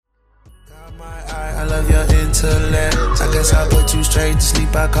I love your intellect. I guess I put you straight to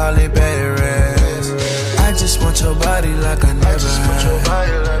sleep. I call it bed rest. I just want your body like I never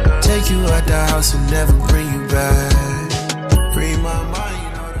had. Take you out the house and never bring you back. Read my mind,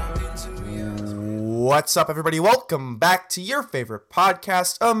 you know what I'm into. What's up, everybody? Welcome back to your favorite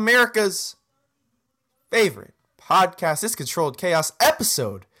podcast, America's favorite podcast. It's Controlled Chaos,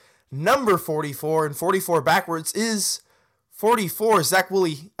 episode number 44, and 44 backwards is 44. Zach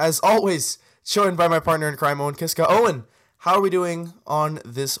Woolley, as always, joined by my partner in crime, Owen Kiska. Owen, how are we doing on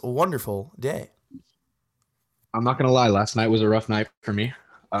this wonderful day? I'm not gonna lie. Last night was a rough night for me.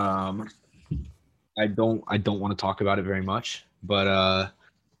 I don't want to talk about it very much, but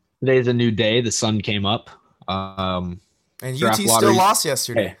today's a new day. The sun came up. And UT still lost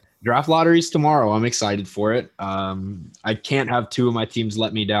yesterday. Hey, draft lottery's tomorrow. I'm excited for it. I can't have two of my teams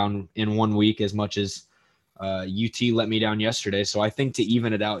let me down in 1 week as much as UT let me down yesterday. So I think to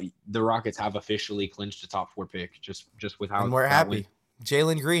even it out, the Rockets have officially clinched a top 4 pick just with how. And we're happy.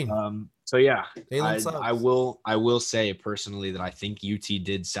 Jalen Green. So yeah, I will say personally that I think UT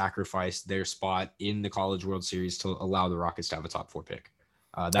did sacrifice their spot in the College World Series to allow the Rockets to have a top 4 pick.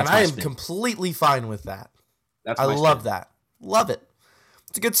 And I am completely fine with that. I love that. Love it.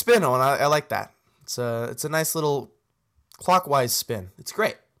 It's a good spin, Owen. I like that. It's a nice little clockwise spin. It's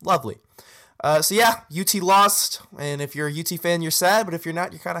great. Lovely. So yeah, UT lost, and if you're a UT fan, you're sad, but if you're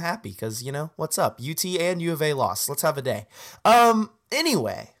not, you're kind of happy, because, you know, what's up? UT and U of A lost. Let's have a day.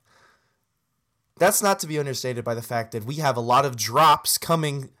 Anyway, that's not to be understated by the fact that we have a lot of drops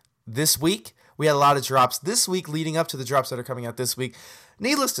coming this week. We had a lot of drops this week leading up to the drops that are coming out this week.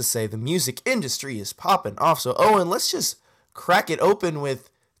 Needless to say, the music industry is popping off. So, Owen, let's just crack it open with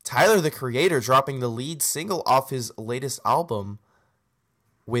Tyler, the Creator, dropping the lead single off his latest album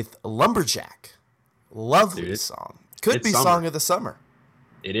with Lumberjack. Lovely song. Could be summer. Song of the summer.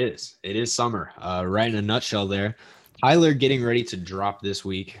 It is. It is summer. Right in a nutshell there. Tyler getting ready to drop this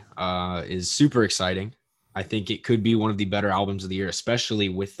week is super exciting. I think it could be one of the better albums of the year, especially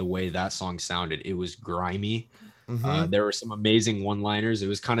with the way that song sounded. It was grimy. Mm-hmm. There were some amazing one-liners. It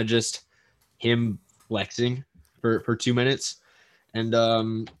was kind of just him flexing for 2 minutes. And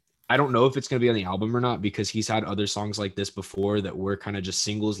I don't know if it's going to be on the album or not, because he's had other songs like this before that were kind of just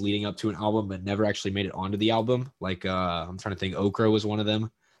singles leading up to an album but never actually made it onto the album. Like I'm trying to think, Okra was one of them.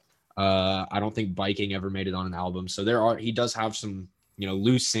 I don't think Biking ever made it on an album. So he does have some,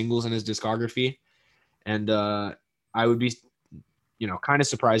 loose singles in his discography. And I would be, kind of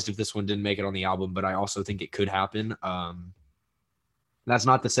surprised if this one didn't make it on the album, but I also think it could happen. That's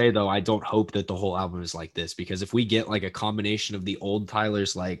not to say, though, I don't hope that the whole album is like this, because if we get like a combination of the old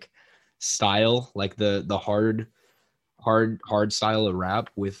Tyler's like style, like the hard style of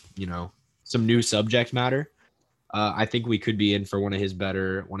rap with, some new subject matter, I think we could be in for one of his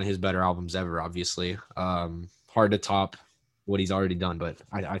better albums ever. Obviously, hard to top what he's already done, but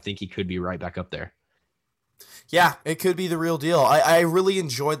I think he could be right back up there. Yeah, it could be the real deal. I really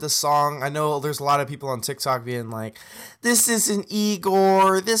enjoyed the song. I know there's a lot of people on TikTok being like, "This isn't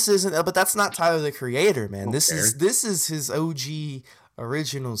Igor. This isn't," but that's not Tyler, the Creator, man. This is his OG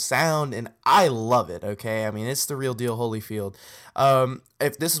original sound, and I love it. Okay, I mean, it's the real deal, Holyfield.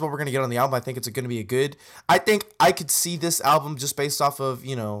 If this is what we're gonna get on the album, I think it's gonna be a good. I think I could see this album just based off of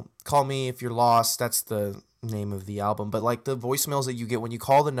 "Call Me If You're Lost." That's the name of the album, but like the voicemails that you get when you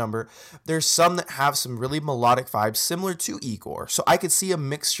call the number, there's some that have some really melodic vibes similar to Igor. So I could see a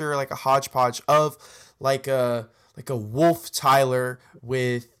mixture, like a hodgepodge of like a Wolf Tyler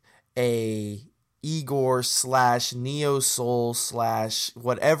with a Igor / neo soul /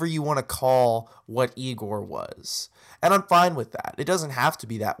 whatever you want to call what Igor was. And I'm fine with that. It doesn't have to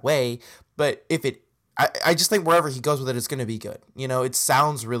be that way, but if it I just think wherever he goes with it, it's going to be good. It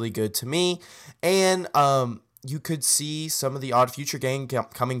sounds really good to me. And you could see some of the Odd Future gang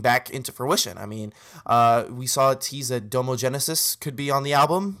coming back into fruition. I mean, we saw a tease that Domo Genesis could be on the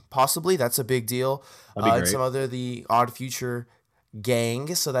album, possibly. That's a big deal. And some other the Odd Future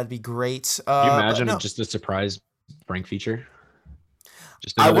gang, so that'd be great. Can you imagine just a surprise Frank feature?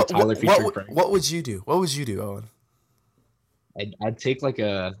 Just another Tyler feature. What would you do? What would you do, Owen? I'd take like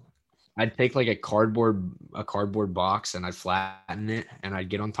a cardboard box, and I'd flatten it, and I'd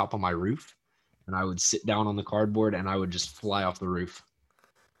get on top of my roof, and I would sit down on the cardboard, and I would just fly off the roof.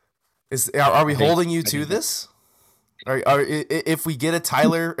 Are we holding you to this? If we get a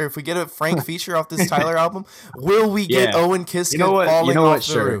Tyler, or if we get a Frank feature off this Tyler album, will we get Owen Kiska falling off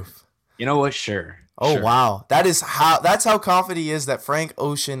the roof? You know what? Sure. Oh, sure. Wow. That's how confident he is that Frank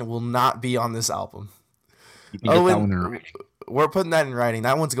Ocean will not be on this album. You can get that one in writing. We're putting that in writing.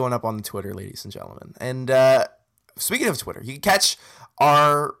 That one's going up on the Twitter, ladies and gentlemen. And speaking of Twitter, you can catch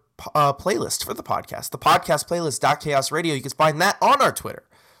our playlist for the podcast. The podcast playlist, Chaos Radio. You can find that on our Twitter.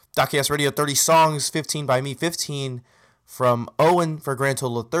 Chaos Radio, 30 songs, 15 by me, 15 from Owen for a grand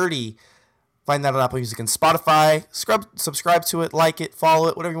total of 30. Find that on Apple Music and Spotify. Subscribe to it, like it, follow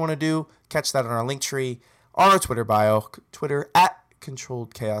it, whatever you want to do. Catch that on our link tree, on our Twitter bio. Twitter at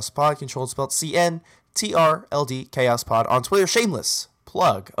Controlled Chaos Pod. Controlled spelled CNTRLD Chaos Pod on Twitter. Shameless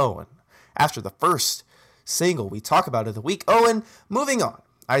plug, Owen. After the first single we talk about of the week, Owen, moving on.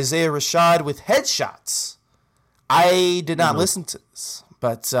 Isaiah Rashad with Headshots. I did not listen to this,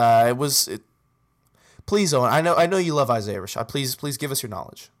 but please, Owen, I know you love Isaiah Rashad. Please give us your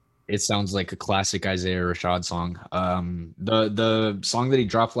knowledge. It sounds like a classic Isaiah Rashad song. The song that he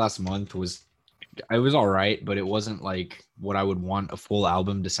dropped last month was all right, but it wasn't like what I would want a full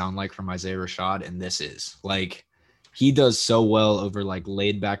album to sound like from Isaiah Rashad. And this is like, he does so well over like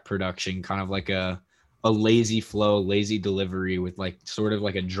laid back production, kind of like a lazy flow, lazy delivery with like sort of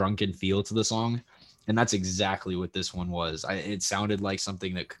like a drunken feel to the song. And that's exactly what this one was. It sounded like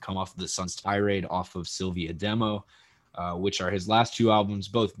something that could come off of the Sun's Tirade, off of Sylvia Demo, which are his last two albums,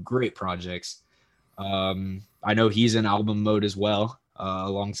 both great projects. I know he's in album mode as well,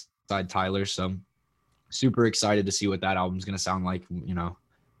 alongside Tyler. So super excited to see what that album's going to sound like. You know,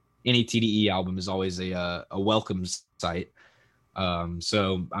 any TDE album is always a welcome sight.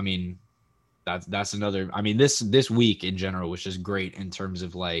 So, I mean, that's another, I mean, this week in general was just great in terms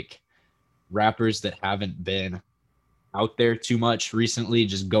of like rappers that haven't been out there too much recently,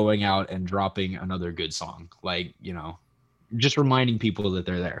 just going out and dropping another good song. Like, you know, just reminding people that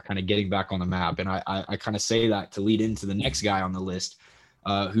they're there, kind of getting back on the map. And I kind of say that to lead into the next guy on the list,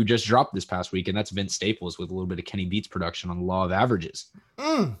 who just dropped this past week, and that's Vince Staples with a little bit of Kenny Beats production on the Law of Averages.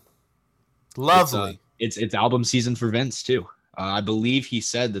 Lovely. It's album season for Vince too. I believe he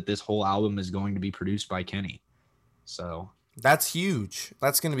said that this whole album is going to be produced by Kenny. So that's huge.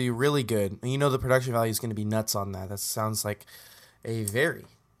 That's going to be really good. And you know the production value is going to be nuts on that. That sounds like a very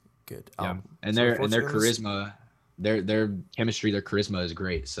good album. Yeah. And their charisma, their chemistry, their charisma is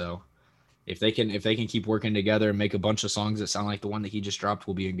great. So if they can keep working together and make a bunch of songs that sound like the one that he just dropped,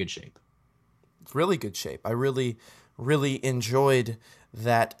 we'll be in good shape. Really good shape. I really, really enjoyed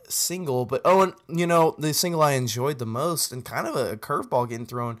that single. But Owen, you know, the single I enjoyed the most, and kind of a curveball getting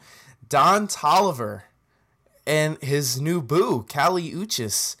thrown, Don Toliver and his new boo, Kali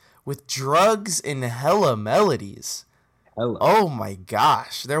Uchis, with Drugs and Hella Melodies. Hella. Oh my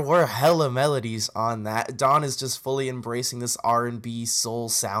gosh, there were hella melodies on that. Don is just fully embracing this R&B soul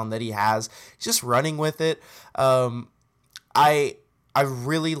sound that he has, just running with it. I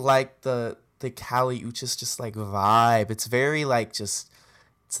really like the Kali Uchis just like vibe. It's very like just,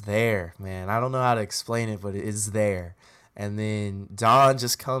 it's there, man. I don't know how to explain it, but it is there. And then Don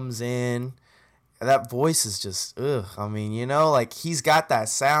just comes in. That voice is just, ugh. I mean, you know, like he's got that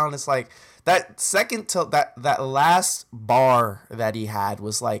sound. It's like that second to that last bar that he had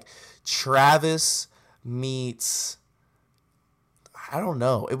was like Travis meets, I don't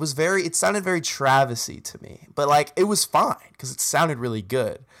know. It sounded very Travis-y to me, but like it was fine because it sounded really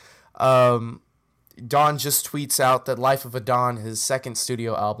good. Don just tweets out that Life of a Don, his second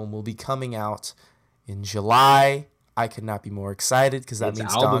studio album, will be coming out in July. I could not be more excited because that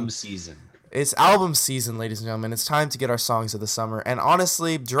means album season. It's album season, ladies and gentlemen. It's time to get our songs of the summer. And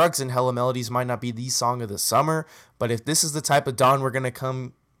honestly, Drugs and Hella Melodies might not be the song of the summer, but if this is the type of Don we're gonna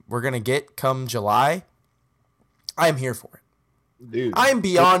get come July, I am here for it. Dude, I am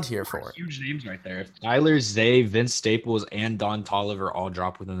beyond here for it. Huge names right there. If Tyler, Zay, Vince Staples, and Don Toliver all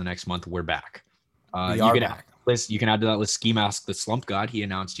drop within the next month, we're back. We are back. You can add to that list Ski Mask, the Slump God. He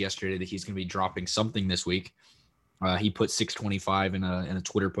announced yesterday that he's going to be dropping something this week. He put 625 in a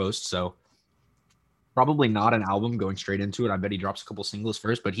Twitter post, so probably not an album going straight into it. I bet he drops a couple singles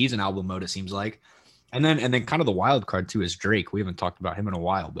first, but he's in album mode, it seems like. And then kind of the wild card too is Drake. We haven't talked about him in a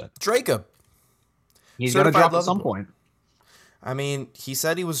while, but Jacob. He's going to drop at some point. I mean, he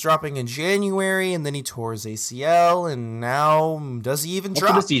said he was dropping in January, and then he tore his ACL, and now does he even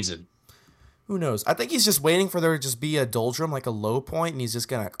drop? For the season. Who knows? I think he's just waiting for there to just be a doldrum, like a low point, and he's just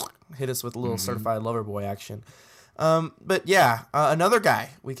going to hit us with a little Certified Lover Boy action. But yeah, another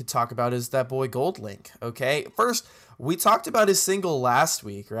guy we could talk about is that boy Goldlink, okay? First, we talked about his single last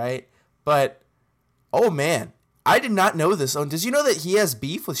week, right? But, oh man, I did not know this. Oh, did you know that he has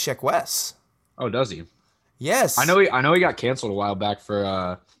beef with Sheck Wes? Oh, does he? Yes. I know he got canceled a while back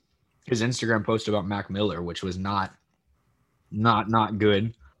for his Instagram post about Mac Miller, which was not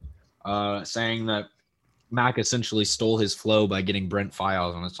good. Saying that Mac essentially stole his flow by getting Brent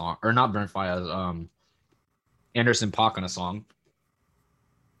Faiyaz on a song, or not Brent Faiyaz, Anderson .Paak on a song.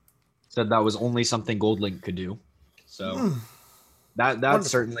 Said that was only something Goldlink could do. So That Wonderful.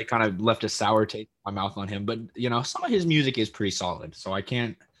 certainly kind of left a sour taste in my mouth on him. But some of his music is pretty solid, so I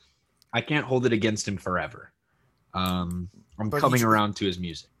can't hold it against him forever. I'm But coming around to his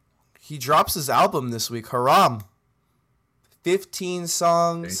music. he drops his album this week, Haram. 15 There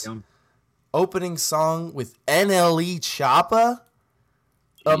songs. you go. Opening song with NLE Choppa.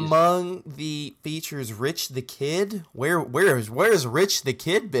 Among the features, Rich the Kid. Where's Rich the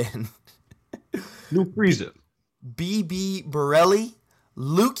Kid been? New Frieza. BB Borelli,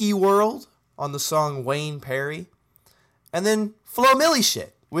 Lukey World on the song Wayne Perry, and then Flo Milli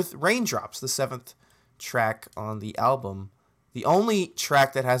shit with Raindrops, the 7th track on the album. The only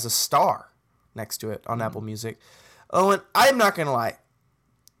track that has a star next to it on Apple Music. Oh, and I'm not going to lie.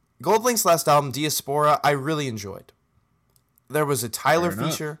 Goldlink's last album, Diaspora, I really enjoyed. There was a Tyler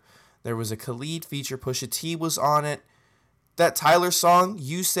feature. There was a Khalid feature. Pusha T was on it. That Tyler song,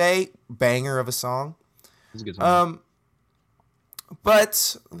 You Say, banger of a song. It's a good song.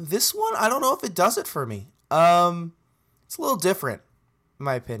 But this one, I don't know if it does it for me. It's a little different, in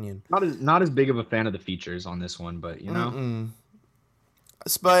my opinion. Not as big of a fan of the features on this one, but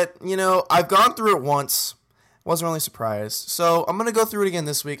But, I've gone through it once. Wasn't really surprised. So I'm going to go through it again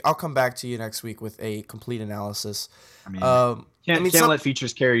this week. I'll come back to you next week with a complete analysis. Can't let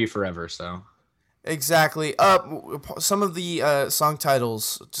features carry you forever, so. Exactly. Some of the song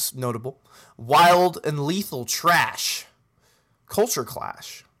titles, just notable. Wild and Lethal Trash. Culture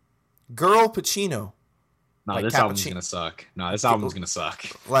Clash. Girl Pacino. No, Like this album's gonna suck. No, this album's gonna suck.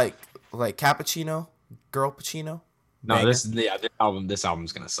 Like Cappuccino. Girl Pacino. No, Banger. this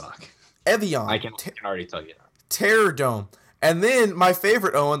album's gonna suck. Evian. I can already tell you that. Terror Dome. And then my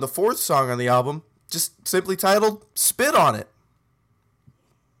favorite, Owen, the 4th song on the album, just simply titled Spit on It.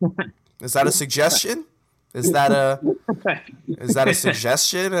 Is that a suggestion? Is that a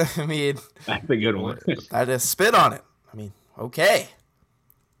suggestion? I mean, That's a good one. that is Spit on It. I mean, okay.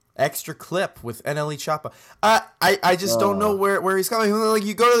 Extra clip with NLE Choppa. I just don't know where he's coming. Like,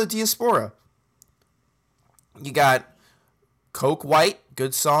 you go to the Diaspora. You got Coke White,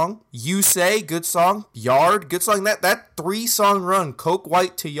 good song. You Say, good song. Yard, good song. That 3-song run, Coke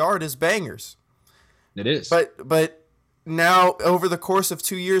White to Yard, is bangers. It is. But now over the course of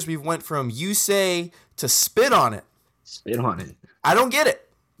 2 years, we've went from You Say to Spit on It. Spit on it. I don't get it.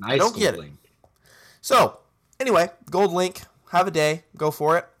 Nice. I don't get it. So anyway, Gold Link, have a day, go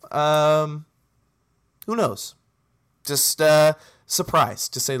for it. Who knows? Just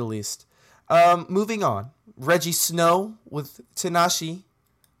surprised, to say the least. Moving on, Reggie Snow with Tanashi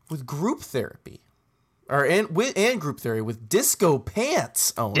with Group Therapy, and Group Theory with Disco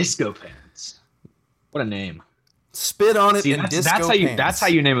Pants. Owen. Disco Pants. What a name. Spit on It. See, and that's Disco how you Pants. that's how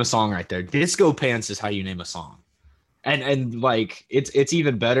you name a song right there. Disco Pants is how you name a song. And like it's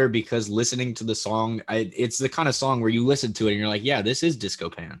even better because listening to the song, it's the kind of song where you listen to it and you're like, yeah, this is Disco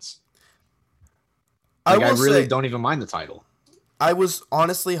Pants. Like, I really don't even mind the title. I was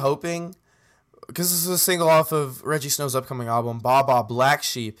honestly hoping, because this is a single off of Reggie Snow's upcoming album, Baba Black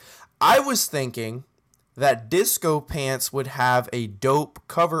Sheep. I was thinking that Disco Pants would have a dope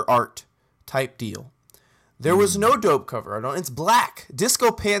cover art type deal. There was no dope cover art. It's black.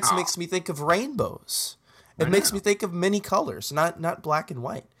 Disco Pants makes me think of rainbows. It makes me think of many colors, not black and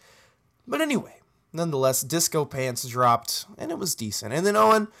white. But anyway, nonetheless, Disco Pants dropped, and it was decent. And then,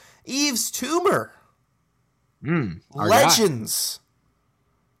 Owen, Yves Tumor. Legends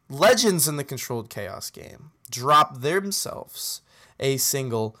in the Controlled Chaos game dropped themselves a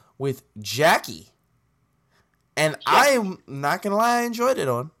single with Jackie. And I'm not going to lie, I enjoyed it,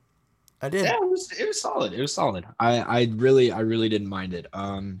 Owen. I did. Yeah, it was solid. It was solid. I really didn't mind it.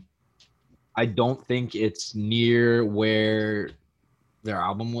 I don't think it's near where their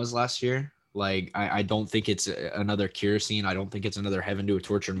album was last year. Like, I don't think it's another Kerosene. I don't think it's another Heaven to a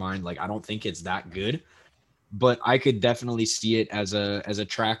Tortured Mind. Like, I don't think it's that good. But I could definitely see it as a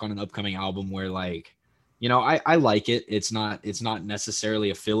track on an upcoming album where, like, I like it. It's not necessarily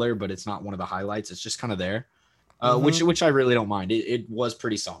a filler, but it's not one of the highlights. It's just kind of there, which I really don't mind. It was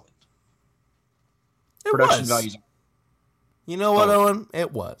pretty solid. Production values. You know what, Owen?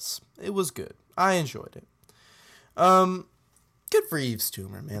 It was good. I enjoyed it. Good for Yves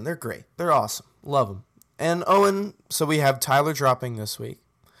Tumor, man. They're great. They're awesome. Love them. And Owen, so we have Tyler dropping this week.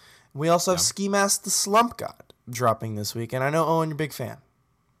 We also have Ski Mask the Slump God dropping this week, and I know, Owen, you're a big fan.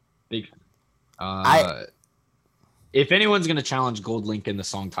 Big fan. If anyone's gonna challenge Gold Link in the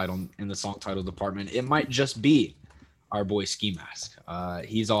song title department, it might just be our boy Ski Mask.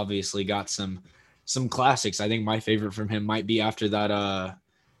 He's obviously got some classics. I think my favorite from him might be after that.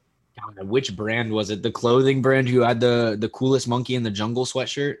 Which brand was it? The clothing brand who had the coolest monkey in the jungle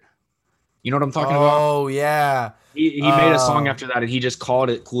sweatshirt. You know what I'm talking about? Oh yeah. He made a song after that, and he just called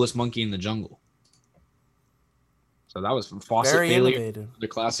it "Coolest Monkey in the Jungle." So that was from Fawcett Very Failure, innovative. the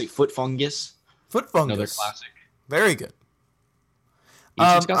classic. Foot Fungus, Foot another Fungus. classic. Very good.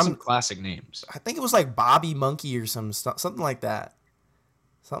 He's got some classic names. I think it was like Bobby Monkey or something like that.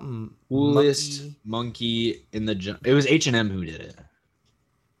 Something Coolest monkey in the jungle. It was H&M who did it.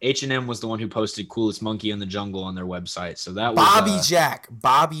 H&M was the one who posted "Coolest Monkey in the Jungle" on their website. So that was Bobby Jack.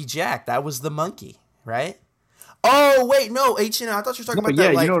 Bobby Jack. That was the monkey, right? Oh wait, no, H&M. I thought you were talking about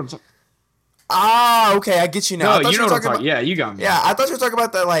that. Like, you know what I'm talking. Okay, I get you now. No, you know what I'm talking. Yeah, you got me. Yeah, I thought you were talking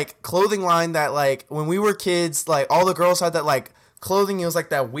about that like clothing line that like when we were kids, like all the girls had that like clothing. It was like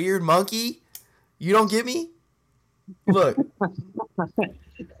that weird monkey. You don't get me? Look,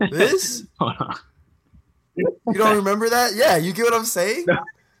 this. You don't remember that? Yeah, you get what I'm saying?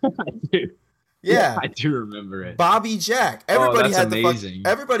 Yeah, I do remember it. Bobby Jack. Everybody that's had amazing.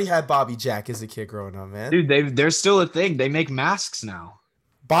 everybody had Bobby Jack as a kid growing up, man. Dude, they're still a thing. They make masks now.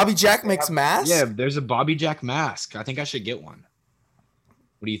 Bobby Jack makes masks? Yeah, there's a Bobby Jack mask. I think I should get one.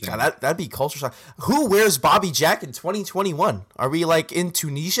 What do you think? God, that'd be culture shock. Who wears Bobby Jack in 2021? Are we like in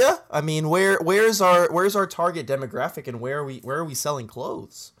Tunisia? I mean, where's our target demographic, and where are we selling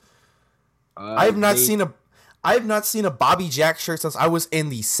clothes? I have not seen a Bobby Jack shirt since I was in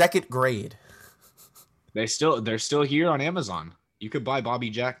the 2nd grade. They're still here on Amazon. You could buy Bobby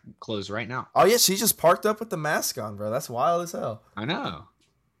Jack clothes right now. Oh yeah, she just parked up with the mask on, bro. That's wild as hell. I know.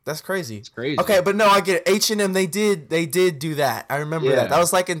 That's crazy. It's crazy. Okay, but no, I get it. H&M, they did do that. I remember that. That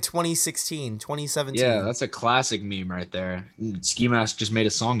was like in 2016, 2017. Yeah, that's a classic meme right there. Ski Mask just made a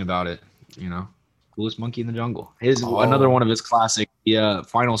song about it. You know, "Coolest Monkey in the Jungle." Another one of his classic,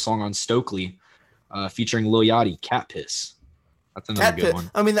 final song on Stokely, featuring Lil Yachty, "Cat Piss." That's another good one.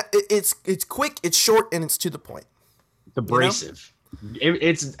 I mean, it's quick, it's short, and it's to the point. It's abrasive.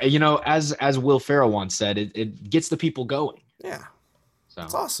 It's as Will Ferrell once said, it gets the people going. Yeah. So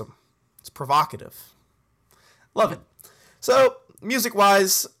it's awesome. It's provocative. Love it. So,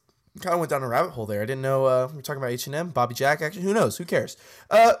 music-wise, kind of went down a rabbit hole there. I didn't know we were talking about H&M, Bobby Jack. Actually, who knows? Who cares?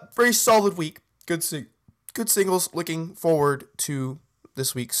 Very solid week. Good singles. Looking forward to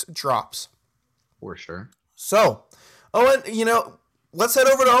this week's drops. For sure. So, Owen, let's head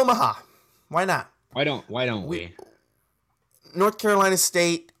over to Omaha. Why not? Why don't we? North Carolina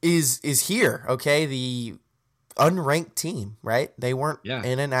State is here, okay? The unranked team, right? They weren't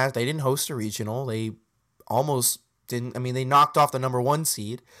they didn't host a regional. They almost didn't. I mean, they knocked off the number 1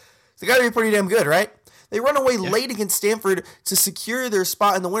 seed. So they got to be pretty damn good, right? They run away late against Stanford to secure their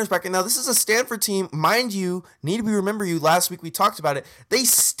spot in the winners bracket. Now, this is a Stanford team, mind you, last week we talked about it. They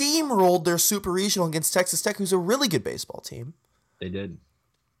steamrolled their super regional against Texas Tech, who's a really good baseball team. They did.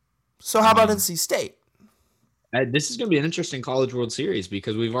 So how about NC State? This is going to be an interesting College World Series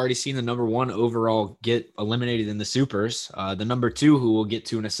because we've already seen the number 1 overall get eliminated in the supers. The number 2, who we'll get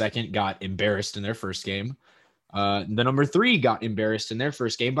to in a second, got embarrassed in their first game. The number 3 got embarrassed in their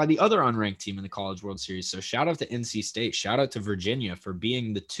first game by the other unranked team in the College World Series. So shout out to NC State. Shout out to Virginia for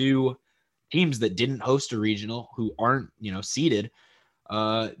being the 2 teams that didn't host a regional, who aren't, seeded,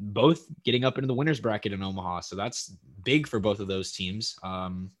 both getting up into the winners bracket in Omaha. So that's big for both of those teams.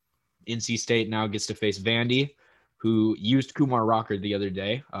 NC State now gets to face Vandy, who used Kumar Rocker the other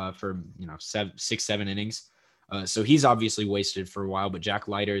day for 6-7 innings. So he's obviously wasted for a while, but Jack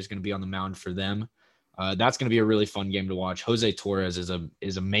Leiter is going to be on the mound for them. That's going to be a really fun game to watch. Jose Torres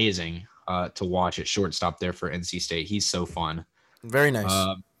is amazing to watch at shortstop there for NC State. He's so fun. Very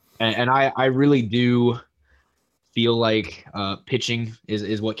nice. And I really do feel like pitching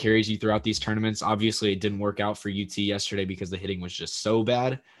is what carries you throughout these tournaments. Obviously, it didn't work out for UT yesterday because the hitting was just so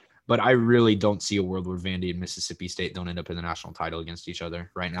bad. But I really don't see a world where Vandy and Mississippi State don't end up in the national title against each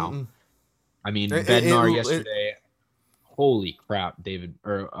other right now. Mm-mm. I mean, Bednar yesterday, holy crap,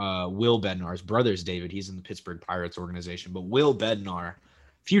 Will Bednar's brother's David. He's in the Pittsburgh Pirates organization. But Will Bednar,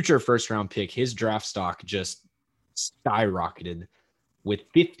 future first-round pick, his draft stock just skyrocketed with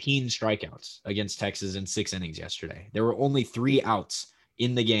 15 strikeouts against Texas in 6 innings yesterday. There were only 3 outs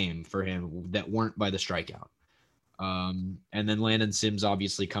in the game for him that weren't by the strikeout. And then Landon Sims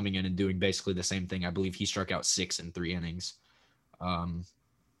obviously coming in and doing basically the same thing. I believe he struck out 6 in 3 innings.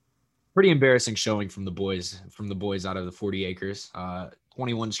 Pretty embarrassing showing from the boys out of the 40 acres.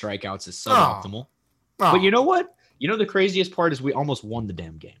 21 strikeouts is suboptimal. But you know what? The craziest part is we almost won the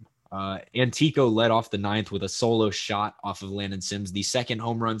damn game. Antico led off the 9th with a solo shot off of Landon Sims, the second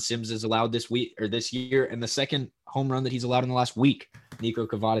home run Sims has allowed this year, and the second home run that he's allowed in the last week. Nico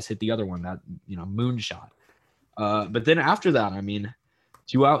Cavadas hit the other one, that moonshot. But then after that, I mean,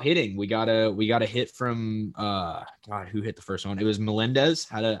 2 out hitting. We got a hit from God, who hit the first one? It was Melendez.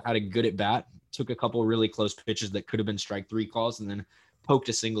 Had a good at bat. Took a couple really close pitches that could have been strike 3 calls, and then poked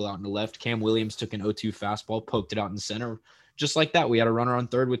a single out in the left. Cam Williams took an 0-2 fastball, poked it out in the center. Just like that, we had a runner on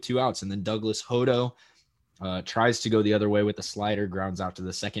third with 2 outs, and then Douglas Hodo tries to go the other way with a slider, grounds out to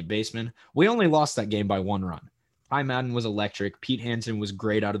the second baseman. We only lost that game by 1 run. Ty Madden was electric. Pete Hansen was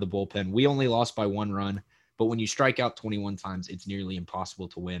great out of the bullpen. We only lost by 1 run. But when you strike out 21 times, it's nearly impossible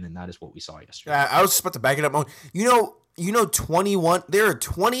to win, and that is what we saw yesterday. I was just about to back it up. You know, 21. There are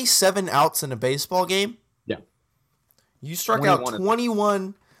 27 outs in a baseball game. Yeah, you struck out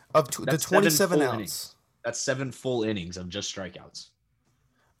 21 of the 27 outs. Innings. That's 7 full innings of just strikeouts.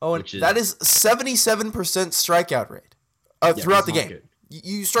 Oh, and that is 77% strikeout rate throughout the game. Good.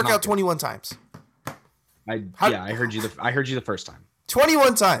 You struck out 21 times. I heard you. I heard you the first time.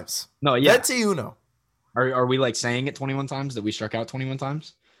 21 times. No, yeah. That's uno. Are we like saying it 21 times that we struck out 21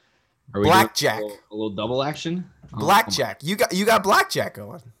 times? Are we blackjack. A little double action? Blackjack. You got blackjack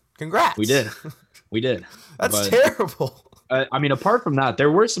going. Congrats. We did. That's terrible. I mean, apart from that,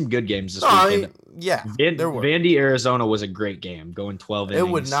 there were some good games this weekend. There were. Vandy, Arizona was a great game, going 12 innings. It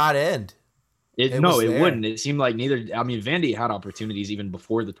would not end. It wouldn't. It seemed like neither. I mean, Vandy had opportunities even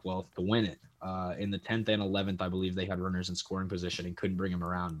before the 12th to win it. In the 10th and 11th, I believe they had runners in scoring position and couldn't bring them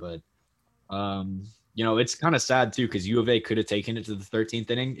around. But, it's kind of sad, too, because U of A could have taken it to the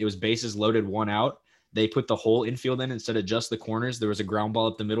 13th inning. It was bases loaded, 1 out. They put the whole infield in instead of just the corners. There was a ground ball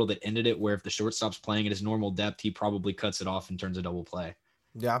up the middle that ended it where if the shortstop's playing at his normal depth, he probably cuts it off and turns a double play.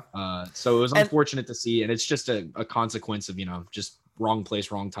 Yeah. So it was unfortunate to see, and it's just a consequence of, just wrong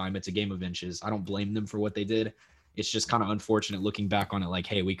place, wrong time. It's a game of inches. I don't blame them for what they did. It's just kind of unfortunate looking back on it like,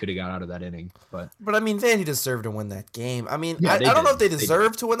 hey, we could have got out of that inning. But I mean, Vandy deserved to win that game. I mean, I don't know if they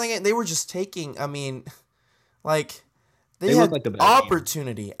deserved to win that game. They were just taking, they had like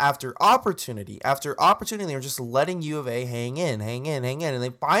opportunity after opportunity after opportunity. They were just letting U of A hang in. And they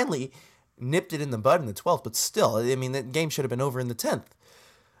finally nipped it in the bud in the 12th. But still, I mean, that game should have been over in the 10th.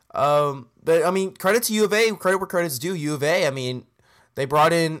 But, I mean, credit to U of A. Credit where credit's due. U of A, I mean, they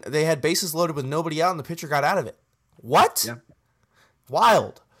had bases loaded with nobody out, and the pitcher got out of it. What? Yeah.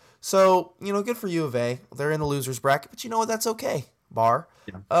 Wild. So, good for U of A. They're in the loser's bracket. But you know what? That's okay, Bar.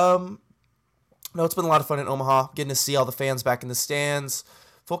 Yeah. No, it's been a lot of fun in Omaha, getting to see all the fans back in the stands,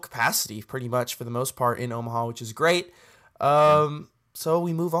 full capacity pretty much for the most part in Omaha, which is great. So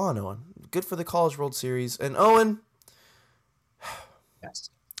we move on, Owen. Good for the College World Series. And Owen,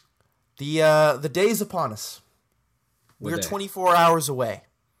 yes, the day's upon us. We're 24 hours away.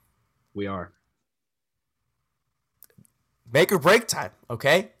 We are. Make or break time,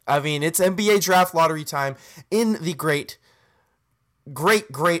 okay? I mean, it's NBA draft lottery time in the great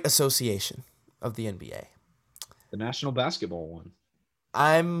association of the NBA. The National Basketball one.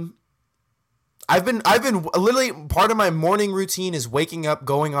 I've been literally, part of my morning routine is waking up,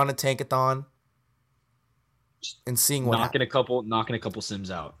 going on a tankathon, and seeing what knocking a couple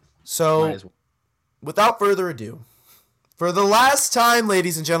sims out. So, without further ado, for the last time,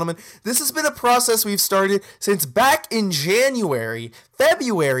 ladies and gentlemen, this has been a process we've started since back in January,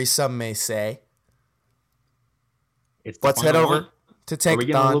 February, some may say. Let's head over to tankathon.com. Are we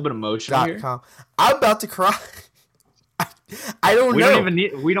getting a little bit emotional here? I'm about to cry. I don't know.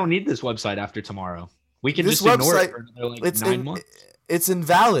 We don't need this website after tomorrow. We can just ignore it for another 9 months. It's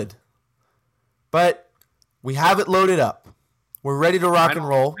invalid. But we have it loaded up. We're ready to rock and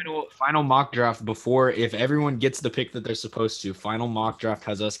roll. Final mock draft before, if everyone gets the pick that they're supposed to, final mock draft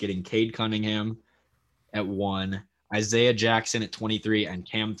has us getting Cade Cunningham at 1, Isaiah Jackson at 23, and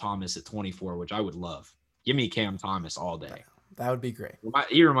Cam Thomas at 24, which I would love. Give me Cam Thomas all day. That would be great.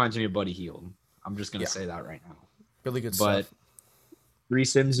 He reminds me of Buddy Hield. I'm just going to say that right now. Really good stuff. But 3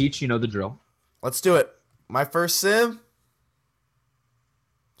 sims each, you know the drill. Let's do it. My first sim.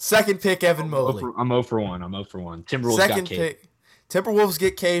 Second pick, Evan Mobley. I'm 0 for 1. Timberwolves got Cade. Pick. Timberwolves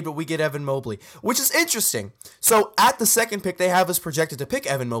get Cade, but we get Evan Mobley, which is interesting. So at the second pick, they have us projected to pick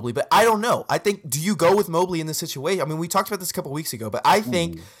Evan Mobley, but I don't know. I think, do you go with Mobley in this situation? I mean, we talked about this a couple weeks ago, but I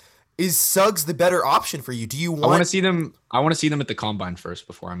think, is Suggs the better option for you? Do you want? I want to see them at the combine first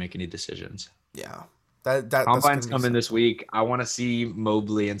before I make any decisions. Yeah. Combine's coming this week. I want to see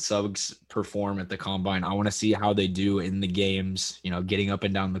Mobley and Suggs perform at the combine. I want to see how they do in the games, getting up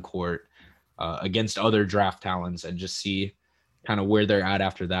and down the court against other draft talents, and just see kind of where they're at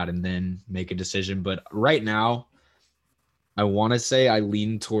after that, and then make a decision. But right now, I want to say I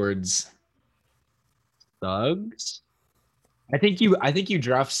lean towards Suggs. I think you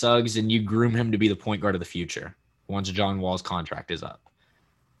draft Suggs and you groom him to be the point guard of the future once John Wall's contract is up.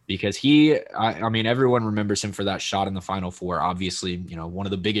 because I mean, everyone remembers him for that shot in the Final Four. Obviously, one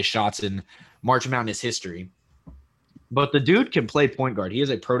of the biggest shots in March Madness history. But the dude can play point guard. He is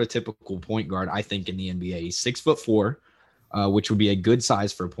a prototypical point guard, I think, in the NBA. He's 6'4", which would be a good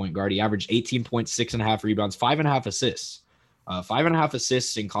size for a point guard. He averaged 18 points, 6.5 rebounds, 5.5 assists. 5.5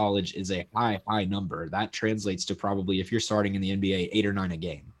 assists in college is a high number. That translates to probably, if you're starting in the NBA, 8 or 9 a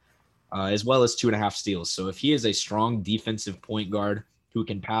game, as well as 2.5 steals. So if he is a strong defensive point guard who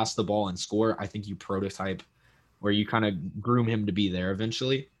can pass the ball and score, I think you prototype where you kind of groom him to be there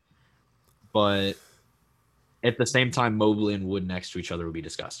eventually. But at the same time, Mobley and Wood next to each other would be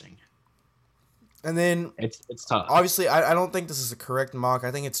disgusting. And then it's tough. Obviously, I don't think this is a correct mock.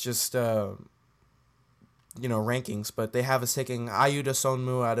 I think it's just rankings. But they have us taking Ayu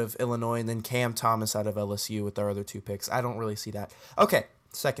Dosunmu out of Illinois and then Cam Thomas out of LSU with our other 2 picks. I don't really see that. Okay,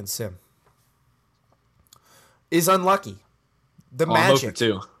 second sim is unlucky. The Magic.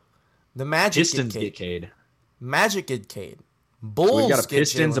 Too. The Magic. Pistons get Cade. Magic get Cade. Bulls. So we got a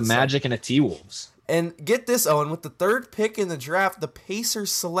Pistons, a Magic, and a T-Wolves. And get this, Owen, with the 3rd pick in the draft, the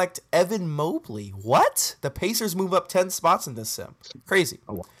Pacers select Evan Mobley. What? The Pacers move up 10 spots in this sim. Crazy.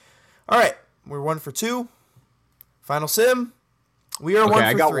 Oh, wow. All right, we're 1 for 2. Final sim, we are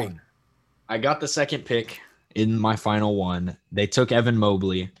 1 for 3. I got the 2nd pick in my final one. They took Evan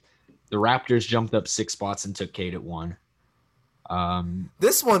Mobley. The Raptors jumped up 6 spots and took Cade at 1.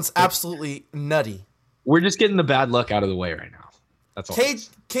 This one's absolutely nutty. We're just getting the bad luck out of the way right now. That's all.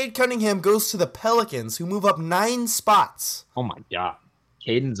 Cade Cunningham goes to the Pelicans, who move up 9 spots. Oh my God.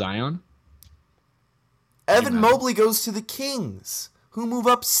 Cade and Zion? Evan Mobley goes to the Kings, who move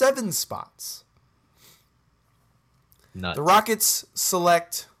up 7 spots. Nuts. The Rockets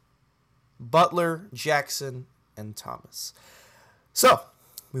select Butler, Jackson, and Thomas. So,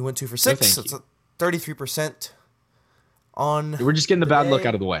 we went 2 for 6. So it's 33% on. We're just getting the bad luck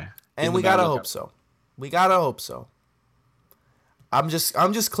out of the way. And we gotta hope so. We gotta hope so. I'm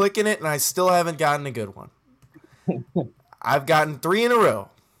just clicking it, and I still haven't gotten a good one. I've gotten 3 in a row.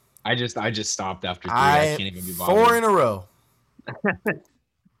 I just stopped after 3. I can't even be bothered. 4 in a row.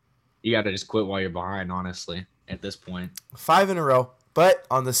 You gotta just quit while you're behind, honestly, at this point. 5 in a row, but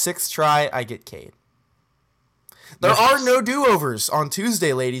on the 6th try, I get Cade. There are no do-overs on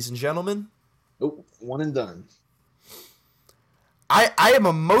Tuesday, ladies and gentlemen. Oh, 1 and done. I am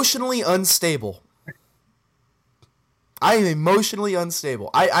emotionally unstable. I have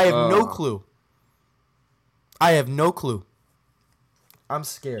no clue. I have no clue. I'm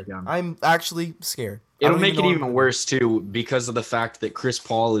scared. Yeah. I'm actually scared. It'll make it even worse, too, because of the fact that Chris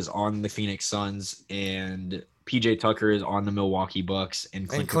Paul is on the Phoenix Suns and PJ Tucker is on the Milwaukee Bucks and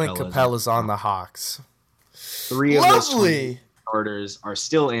Clint Capella is on the Hawks. 3 of those starters are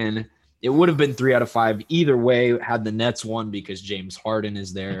still in. It would have been 3 out of 5 either way had the Nets won because James Harden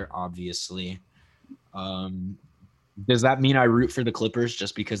is there, obviously. Does that mean I root for the Clippers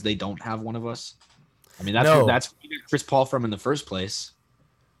just because they don't have one of us? I mean, that's where you get Chris Paul from in the first place.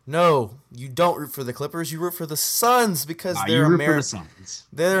 No, you don't root for the Clippers. You root for the Suns because they're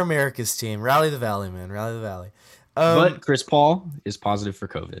America's team. Rally the Valley, man. Rally the Valley. But Chris Paul is positive for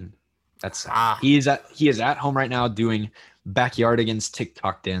COVID. That's he is at home right now doing backyardigans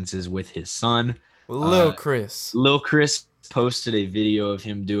TikTok dances with his son. Lil Chris. Lil Chris posted a video of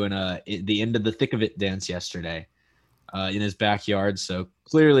him doing the end of the thick of it dance yesterday in his backyard. So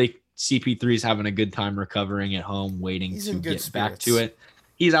clearly CP3 is having a good time recovering at home, waiting to get back to it.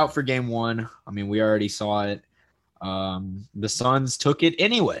 He's out for game 1. I mean, we already saw it. The Suns took it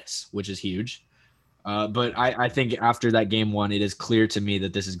anyways, which is huge. But I think after that game 1, it is clear to me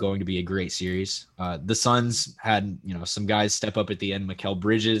that this is going to be a great series. The Suns had, some guys step up at the end. Mikal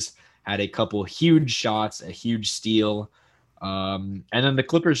Bridges had a couple huge shots, a huge steal. And then the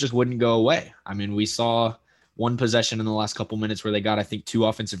Clippers just wouldn't go away. I mean, we saw one possession in the last couple minutes where they got, I think, 2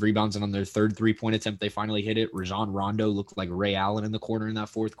 offensive rebounds, and on their 3rd 3-point attempt, they finally hit it. Rajon Rondo looked like Ray Allen in the corner in that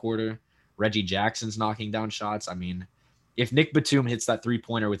 4th quarter. Reggie Jackson's knocking down shots. I mean, if Nick Batum hits that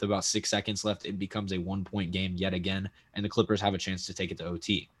 3-pointer with about 6 seconds left, it becomes a 1-point game yet again, and the Clippers have a chance to take it to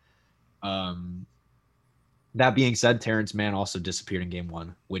OT. That being said, Terrence Mann also disappeared in game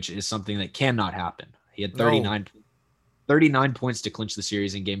 1, which is something that cannot happen. He had 39 points to clinch the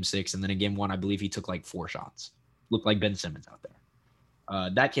series in game 6, and then in game 1, I believe he took like 4 shots. Looked like Ben Simmons out there.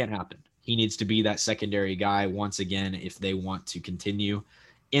 That can't happen. He needs to be that secondary guy once again if they want to continue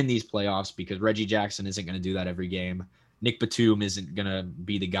in these playoffs, because Reggie Jackson isn't going to do that every game. Nick Batum isn't going to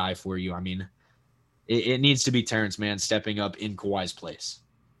be the guy for you. I mean, it needs to be Terrence Mann stepping up in Kawhi's place.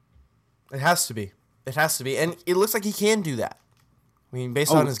 It has to be. It has to be. And it looks like he can do that. I mean,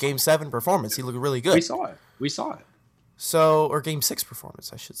 based on his Game 7 performance, he looked really good. We saw it. So, or game 6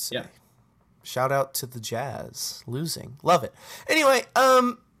 performance, I should say. Yeah. Shout out to the Jazz losing. Love it. Anyway,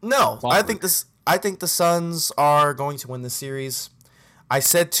 no, I think the Suns are going to win the series. I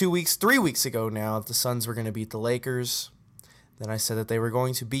said 3 weeks ago now that the Suns were going to beat the Lakers. Then I said that they were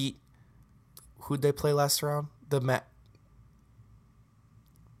going to beat, who'd they play last round?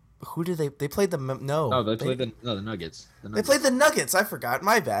 Who did they played the no? They played the Nuggets. They played the Nuggets. I forgot.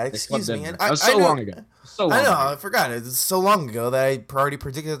 My bad. Excuse me. That was so long ago. I know. I forgot. It's so long ago that I already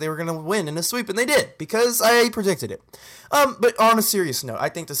predicted that they were going to win in a sweep, and they did because I predicted it. But on a serious note, I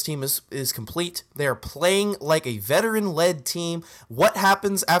think this team is complete. They are playing like a veteran-led team. What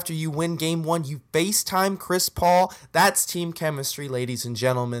happens after you win Game 1? You FaceTime Chris Paul. That's team chemistry, ladies and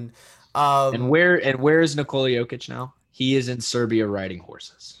gentlemen. And where is Nikola Jokic now? He is in Serbia riding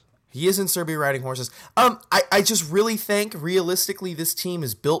horses. He is in Serbia riding horses. I just really think realistically this team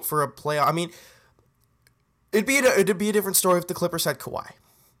is built for a playoff. I mean, it'd be a different story if the Clippers had Kawhi.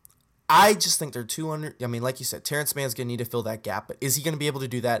 I just think they're 200. I mean, like you said, Terrence Mann's going to need to fill that gap, but is he going to be able to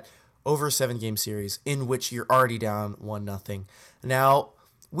do that over a 7-game series in which you're already down 1-0? Now,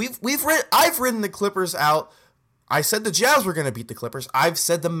 I've written the Clippers out. I said the Jazz were going to beat the Clippers. I've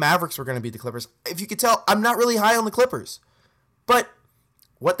said the Mavericks were going to beat the Clippers. If you could tell, I'm not really high on the Clippers. But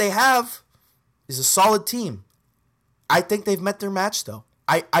what they have is a solid team. I think they've met their match, though.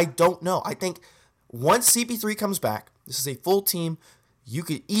 I don't know. I think once CP3 comes back, this is a full team. You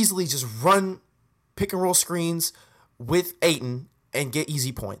could easily just run pick and roll screens with Ayton and get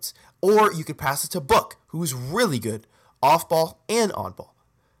easy points. Or you could pass it to Book, who's really good off ball and on ball.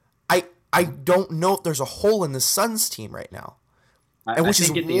 I don't know if there's a hole in the Suns team right now. Which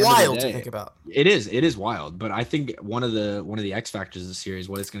is wild to think about. It is wild, but I think one of the X factors of the series,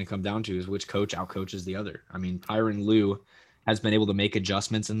 what it's going to come down to, is which coach outcoaches the other. I mean, Tyronn Lue has been able to make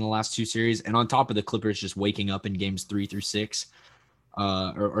adjustments in the last 2 series, and on top of the Clippers just waking up in games 3 through 6,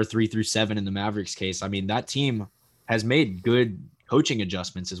 or 3 through 7 in the Mavericks case. I mean, that team has made good coaching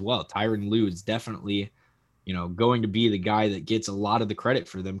adjustments as well. Tyronn Lue is definitely, going to be the guy that gets a lot of the credit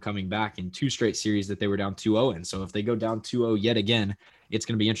for them coming back in 2 straight series that they were down 2-0 in. So if they go down 2-0 yet again, it's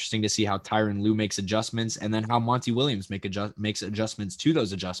going to be interesting to see how Tyronn Lue makes adjustments and then how Monty Williams makes adjustments to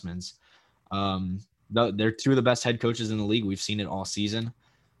those adjustments. They're 2 of the best head coaches in the league. We've seen it all season.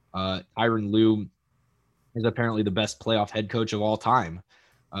 Tyronn Lue is apparently the best playoff head coach of all time,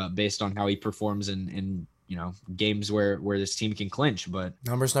 based on how he performs in games where this team can clinch. But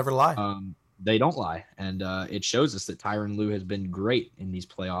numbers never lie. They don't lie. And it shows us that Tyronn Lue has been great in these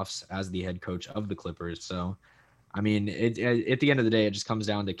playoffs as the head coach of the Clippers. So, I mean, at the end of the day, it just comes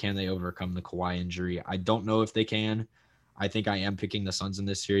down to, can they overcome the Kawhi injury? I don't know if they can. I think I am picking the Suns in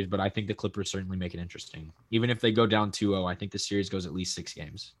this series, but I think the Clippers certainly make it interesting. Even if they go down 2-0, I think the series goes at least 6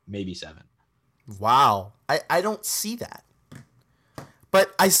 games, maybe 7. Wow. I don't see that.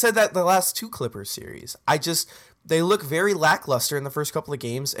 But I said that the last 2 Clippers series. They look very lackluster in the first couple of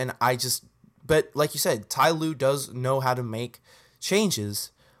games, and but like you said, Ty Lue does know how to make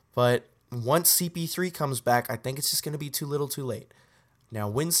changes, but once CP3 comes back, I think it's just going to be too little too late. Now,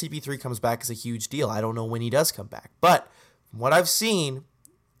 when CP3 comes back is a huge deal. I don't know when he does come back, but from what I've seen,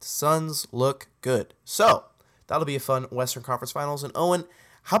 the Suns look good. So, that'll be a fun Western Conference Finals. And Owen,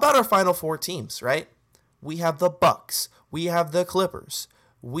 how about our Final 4 teams, right? We have the Bucks, we have the Clippers,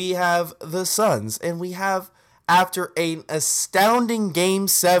 we have the Suns, and we have, after an astounding Game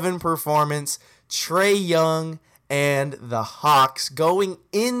 7 performance, Trae Young and the Hawks going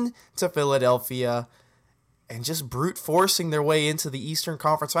into Philadelphia and just brute forcing their way into the Eastern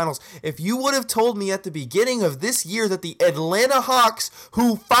Conference Finals. If you would have told me at the beginning of this year that the Atlanta Hawks,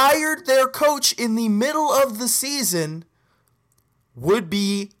 who fired their coach in the middle of the season, would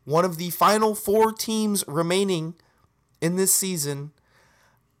be one of the Final 4 teams remaining in this season,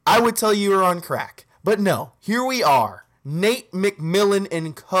 I would tell you you're on crack. But no, here we are. Nate McMillan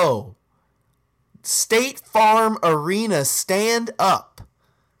and co. State Farm Arena, stand up.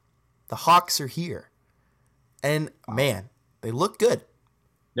 The Hawks are here. And man, they look good.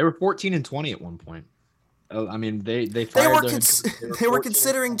 They were 14-20 at one point. I mean, they were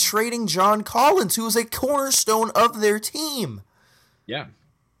considering trading John Collins, who was a cornerstone of their team. Yeah.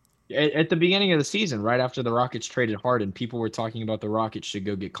 At the beginning of the season, right after the Rockets traded Harden, people were talking about the Rockets should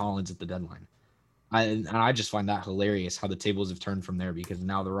go get Collins at the deadline. I just find that hilarious how the tables have turned from there, because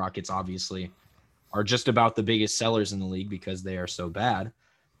now the Rockets obviously are just about the biggest sellers in the league because they are so bad.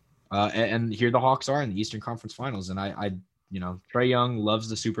 And here the Hawks are in the Eastern Conference Finals. And Trae Young loves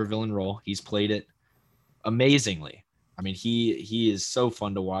the supervillain role. He's played it amazingly. I mean, he is so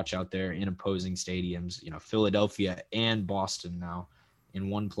fun to watch out there in opposing stadiums, Philadelphia and Boston now in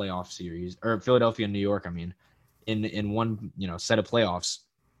one playoff series, or Philadelphia and New York. I mean, in one set of playoffs.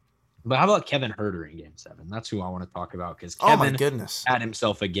 But how about Kevin Huerter in Game 7? That's who I want to talk about because Oh my Kevin goodness. had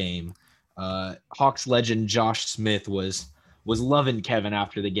himself a game. Hawks legend Josh Smith was loving Kevin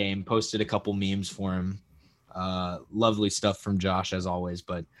after the game, posted a couple memes for him. Lovely stuff from Josh as always.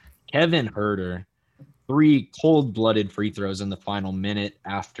 But Kevin Huerter, 3 cold-blooded free throws in the final minute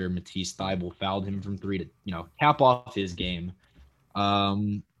after Matisse Thybulle fouled him from 3 to cap off his game.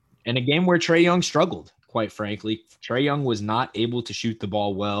 In a game where Trae Young struggled, quite frankly. Trae Young was not able to shoot the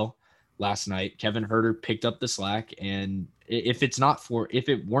ball well last night. Kevin Huerter picked up the slack, and if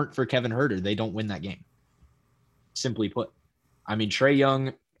it weren't for Kevin Huerter, they don't win that game. Simply put. I mean, Trae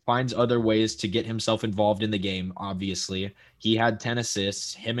Young finds other ways to get himself involved in the game, obviously. He had 10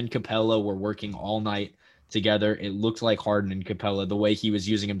 assists. Him and Capella were working all night together. It looked like Harden and Capella, the way he was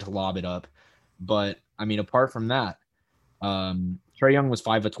using him to lob it up. But, I mean, apart from that, Trae Young was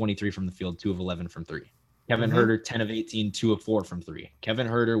 5 of 23 from the field, 2 of 11 from 3. Kevin Huerter, 10 of 18, 2 of 4 from 3. Kevin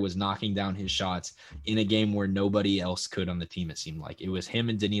Huerter was knocking down his shots in a game where nobody else could on the team, it seemed like. It was him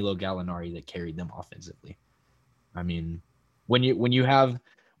and Danilo Gallinari that carried them offensively. I mean, when you have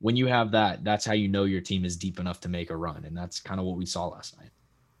that, that's how you know your team is deep enough to make a run, and that's kind of what we saw last night.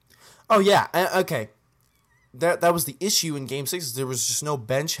 Oh yeah, okay. That was the issue in Game 6. There was just no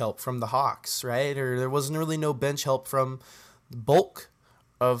bench help from the Hawks, right? Or there wasn't really no bench help from the bulk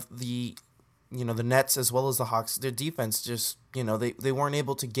of the Nets as well as the Hawks. Their defense just, they weren't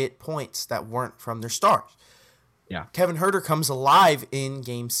able to get points that weren't from their stars. Yeah. Kevin Huerter comes alive in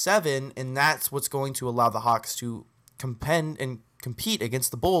Game 7, and that's what's going to allow the Hawks to compete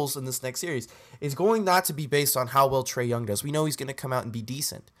against the Bulls in this next series. It's going not to be based on how well Trae Young does. We know he's going to come out and be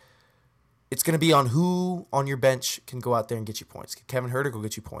decent. It's going to be on who on your bench can go out there and get you points. Can Kevin Huerter go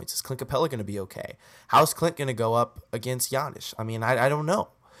get you points? Is Clint Capella going to be okay? How's Clint going to go up against Giannis? I mean, I don't know.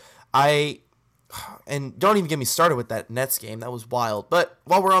 And don't even get me started with that Nets game. That was wild. But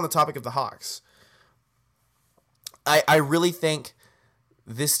while we're on the topic of the Hawks, I really think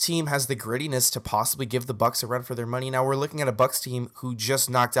this team has the grittiness to possibly give the Bucks a run for their money. Now we're looking at a Bucks team who just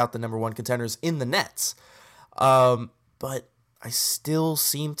knocked out the number 1 contenders in the Nets. But I still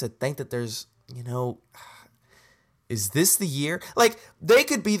seem to think that there's, is this the year? Like, they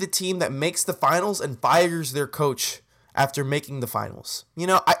could be the team that makes the finals and fires their coach after making the finals.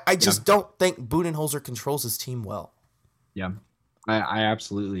 I just don't think Budenholzer controls his team well. Yeah, I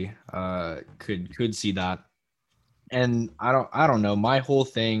absolutely could see that. And I don't know. My whole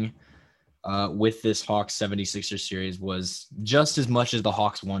thing with this Hawks 76ers series was just as much as the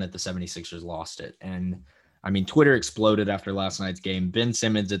Hawks won it, the 76ers lost it. And I mean, Twitter exploded after last night's game. Ben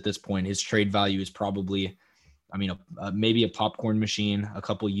Simmons at this point, his trade value is probably, maybe a popcorn machine, a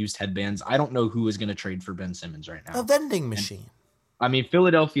couple used headbands. I don't know who is going to trade for Ben Simmons right now. A vending machine.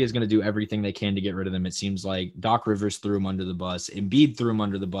 Philadelphia is going to do everything they can to get rid of them. It seems like Doc Rivers threw him under the bus. Embiid threw him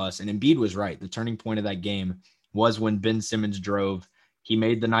under the bus. And Embiid was right. The turning point of that game was when Ben Simmons drove. He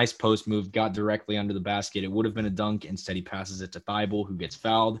made the nice post move, got directly under the basket. It would have been a dunk. Instead, he passes it to Thybulle, who gets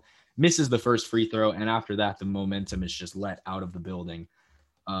fouled, misses the first free throw. And after that, the momentum is just let out of the building.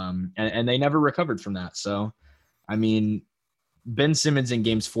 And they never recovered from that. So, Ben Simmons in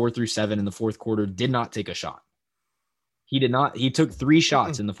games 4 through 7 in the fourth quarter did not take a shot. He did not. He took 3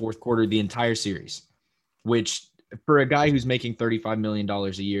 shots in the fourth quarter the entire series, which for a guy who's making $35 million a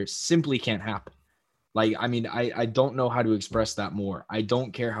year simply can't happen. I don't know how to express that more. I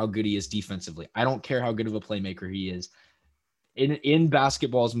don't care how good he is defensively. I don't care how good of a playmaker he is. In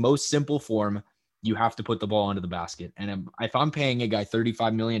basketball's most simple form, you have to put the ball into the basket. And if I'm paying a guy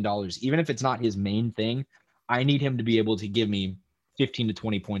 $35 million, even if it's not his main thing, I need him to be able to give me 15 to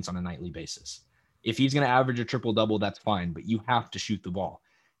 20 points on a nightly basis. If he's going to average a triple-double, that's fine, but you have to shoot the ball.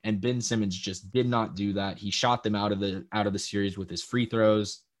 And Ben Simmons just did not do that. He shot them out of the series with his free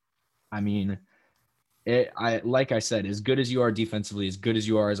throws. Like I said, as good as you are defensively, as good as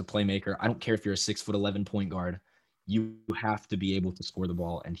you are as a playmaker, I don't care if you're a 6'11" point guard, you have to be able to score the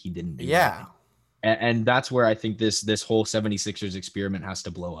ball, and he didn't do that. And that's where I think this whole 76ers experiment has to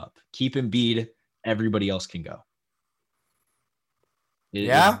blow up. Keep Embiid, everybody else can go.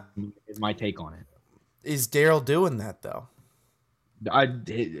 Is my take on it. Is Daryl doing that, though?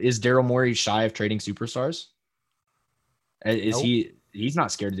 Is Daryl Morey shy of trading superstars? Is Nope. He's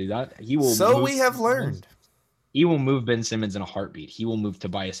not scared to do that. He will. So we have learned. He will move Ben Simmons in a heartbeat. He will move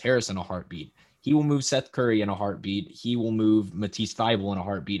Tobias Harris in a heartbeat. He will move Seth Curry in a heartbeat. He will move Matisse Thybulle in a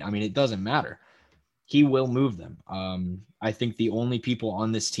heartbeat. It doesn't matter. He will move them. I think the only people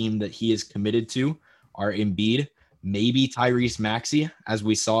on this team that he is committed to are Embiid, maybe Tyrese Maxey. As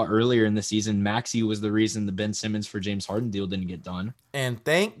we saw earlier in the season, Maxey was the reason the Ben Simmons for James Harden deal didn't get done. And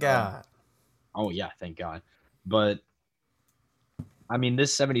thank God. Oh, yeah, thank God. But I mean,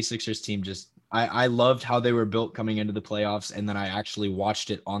 this 76ers team I loved how they were built coming into the playoffs, and then I actually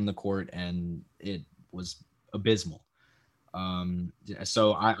watched it on the court, and it was abysmal.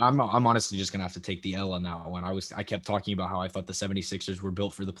 So I'm honestly just gonna have to take the L on that one. I kept talking about how I thought the 76ers were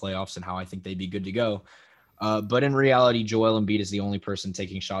built for the playoffs and how I think they'd be good to go. But in reality, Joel Embiid is the only person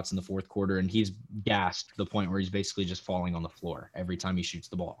taking shots in the fourth quarter, and he's gassed to the point where he's basically just falling on the floor every time he shoots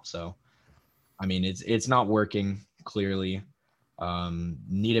the ball. So, I mean, it's not working clearly.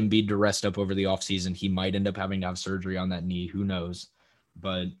 Need Embiid to rest up over the offseason. He might end up having to have surgery on that knee. Who knows?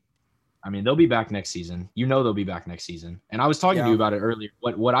 But I mean, they'll be back next season. They'll be back next season. And I was talking to you about it earlier.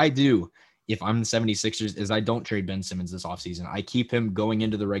 What I do if I'm the 76ers is I don't trade Ben Simmons this offseason. I keep him going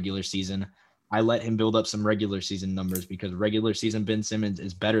into the regular season. I let him build up some regular season numbers because regular season Ben Simmons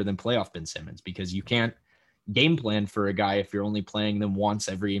is better than playoff Ben Simmons because you can't game plan for a guy if you're only playing them once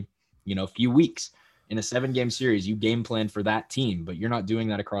every, few weeks. In a 7-game series, you game plan for that team, but you're not doing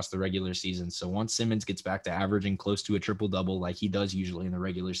that across the regular season. So once Simmons gets back to averaging close to a triple-double like he does usually in the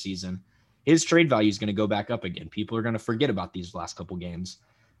regular season, his trade value is going to go back up again. People are going to forget about these last couple games.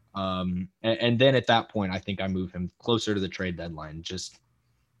 And then at that point, I think I move him closer to the trade deadline.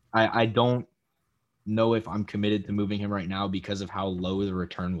 I don't know if I'm committed to moving him right now because of how low the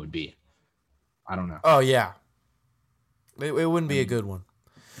return would be. I don't know. Oh, yeah. It wouldn't be a good one.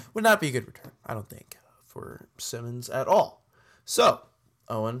 Would not be a good return, I don't think, for Simmons at all. So,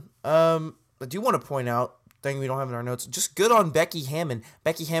 Owen, I do want to point out, thing we don't have in our notes, just good on Becky Hammon.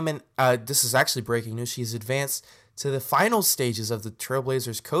 Becky Hammon, this is actually breaking news. She's advanced to the final stages of the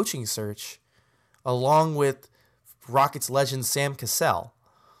Trailblazers coaching search, along with Rockets legend Sam Cassell. Oh,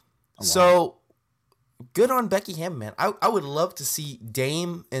 wow. So, good on Becky Hammon, man. I would love to see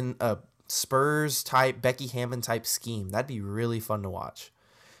Dame in a Spurs-type, Becky Hammon-type scheme. That'd be really fun to watch.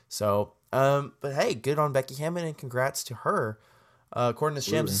 So, but hey, good on Becky Hammon, and congrats to her. According to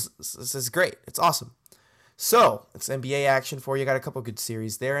Shams, this is great. It's awesome. So, it's NBA action for you. Got a couple good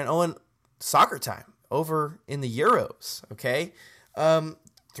series there. And Owen, soccer time over in the Euros, okay?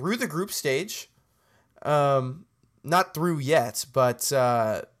 Through the group stage. Not through yet, but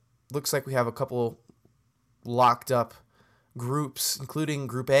looks like we have a couple locked up groups, including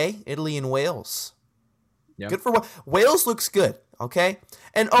Group A, Italy and Wales. Yep. Good for Wales looks good, okay?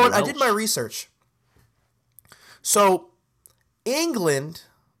 And Owen, I did my research. So, England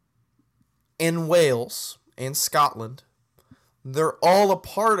and Wales and Scotland, they're all a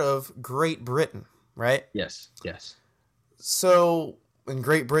part of Great Britain, right? Yes. So, and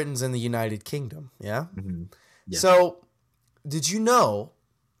Great Britain's in the United Kingdom, yeah? Mm-hmm. Yeah. So, did you know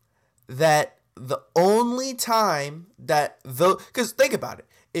that the only time that because think about it,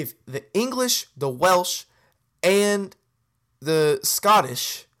 if the English, the Welsh, and the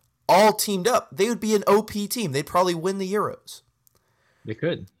Scottish all teamed up, they would be an OP team. They'd probably win the Euros. They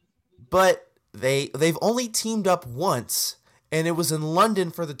could. But they've only teamed up once, and it was in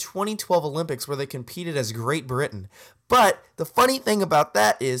London for the 2012 Olympics where they competed as Great Britain. But the funny thing about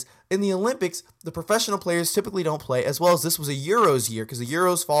that is, in the Olympics, the professional players typically don't play, as well as this was a Euros year, because the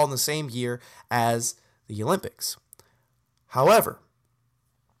Euros fall in the same year as the Olympics. However,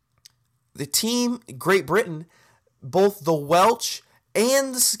 the team, Great Britain, both the Welsh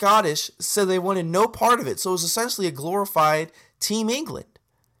and the Scottish said they wanted no part of it. So it was essentially a glorified Team England.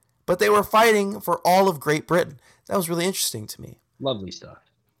 But they were fighting for all of Great Britain. That was really interesting to me. Lovely stuff.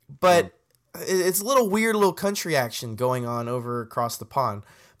 But it's a little weird little country action going on over across the pond.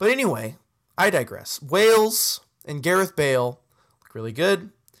 But anyway, I digress. Wales and Gareth Bale look really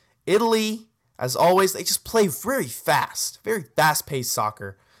good. Italy, as always, they just play very fast-paced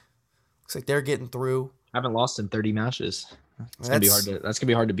soccer. Looks like they're getting through. Haven't lost in 30 matches. That's gonna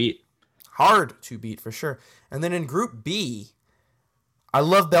be hard to beat. Hard to beat for sure. And then in Group B, I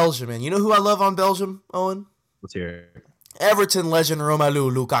love Belgium, man. You know who I love on Belgium, Owen? Let's hear it. Everton legend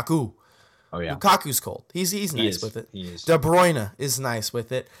Romelu Lukaku. Oh yeah, Lukaku's cold. He's nice with it. He is. De Bruyne is nice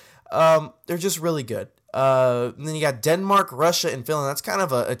with it. They're just really good. And then you got Denmark, Russia, and Finland. That's kind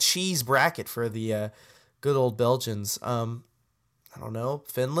of a cheese bracket for the good old Belgians. I don't know,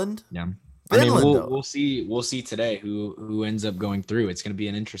 Finland. Yeah. Finland, we'll see today who ends up going through. It's going to be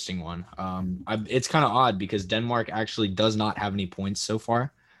an interesting one. It's kind of odd because Denmark actually does not have any points so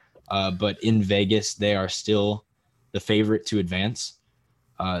far, but in Vegas they are still the favorite to advance.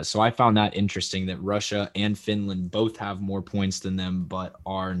 So I found that interesting that Russia and Finland both have more points than them, but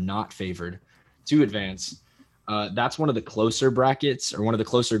are not favored to advance. That's one of the closer brackets, or one of the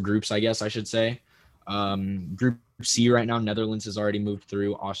closer groups, I guess I should say. Group C right now, Netherlands has already moved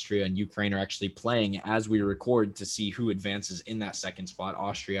through. Austria and Ukraine are actually playing as we record to see who advances in that second spot.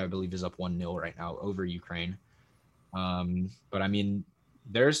 Austria, I believe, is up 1-0 right now over Ukraine. But I mean,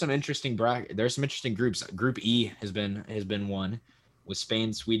 there's some interesting groups. Group E has been one with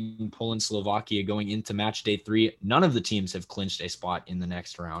Spain, Sweden, Poland, Slovakia going into match day 3. None of the teams have clinched a spot in the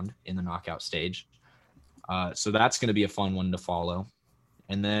next round in the knockout stage. So that's going to be a fun one to follow.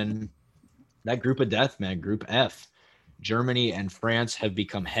 And then that group of death, man, Group F, Germany and France have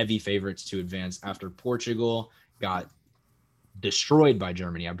become heavy favorites to advance after Portugal got destroyed by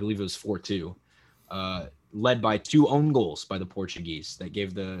Germany. I believe it was 4-2, led by 2 own goals by the Portuguese that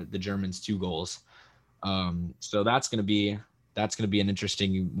gave the Germans 2 goals. So that's going to be an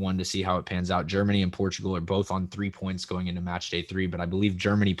interesting one to see how it pans out. Germany and Portugal are both on 3 points going into match day 3, but I believe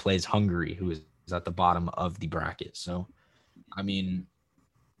Germany plays Hungary, who is at the bottom of the bracket. So, I mean,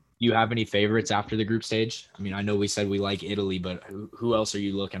 do you have any favorites after the group stage? I mean, I know we said we like Italy, but who else are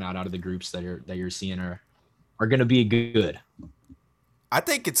you looking at out of the groups that you're seeing are going to be good? I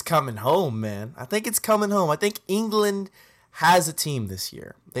think it's coming home, man. I think it's coming home. I think England has a team this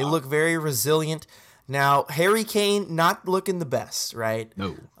year. They look very resilient. Now, Harry Kane not looking the best, right?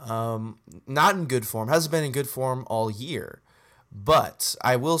 No. Not in good form. Hasn't been in good form all year. But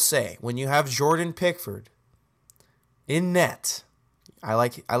I will say, when you have Jordan Pickford in net, I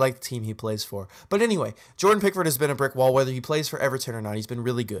like the team he plays for. But anyway, Jordan Pickford has been a brick wall, whether he plays for Everton or not. He's been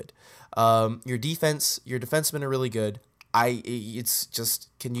really good. Your defensemen are really good. It's just,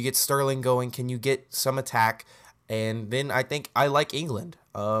 can you get Sterling going? Can you get some attack? And then I think I like England.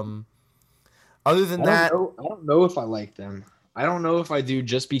 Other than that, I don't know if I like them. I don't know if I do,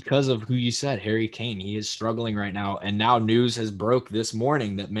 just because of who you said, Harry Kane. He is struggling right now, and now news has broke this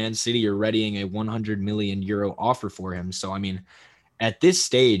morning that Man City are readying a 100 million euro offer for him. So I mean, at this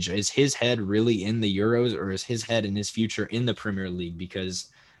stage, is his head really in the Euros, or is his head in his future in the Premier League? Because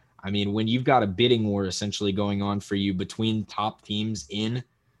I mean, when you've got a bidding war essentially going on for you between top teams in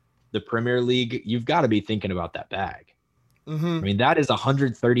the Premier League, you've got to be thinking about that bag. mm-hmm. I mean, that is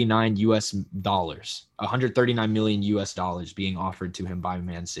 $139 million US dollars being offered to him by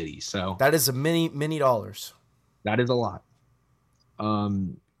Man City. So that is a many dollars. that is a lot.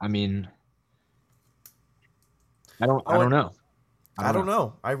 I mean, I don't know. I don't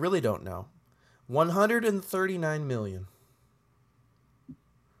know. I really don't know. 139 million.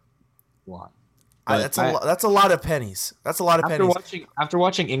 Lot. That's a lot of pennies. That's a lot of pennies. After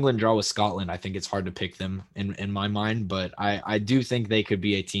watching England draw with Scotland, I think it's hard to pick them in my mind, but I do think they could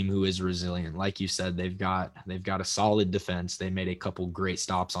be a team who is resilient. Like you said, they've got a solid defense. They made a couple great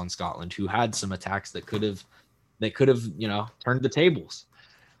stops on Scotland, who had some attacks that could have turned the tables.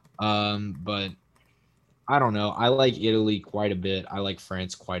 But I don't know. I like Italy quite a bit. I like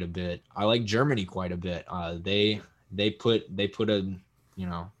France quite a bit. I like Germany quite a bit. They put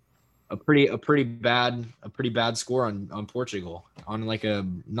a pretty bad score on Portugal, on like a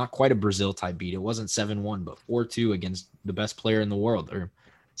not quite a Brazil type beat. It wasn't 7-1, but 4-2 against the best player in the world, or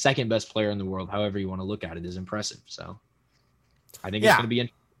second best player in the world, however you want to look at it, is impressive. So I think it's going to be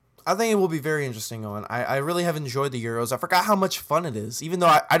interesting. I think it will be very interesting, Owen. I really have enjoyed the Euros. I forgot how much fun it is. Even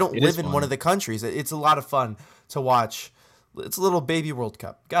though I don't live in one of the countries, it's a lot of fun to watch. It's a little baby World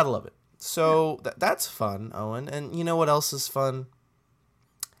Cup. Gotta love it. So that's fun, Owen. And you know what else is fun?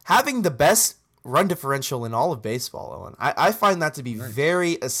 Having the best run differential in all of baseball, Owen. I find that to be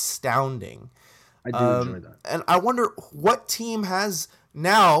very astounding. I do enjoy that. And I wonder what team has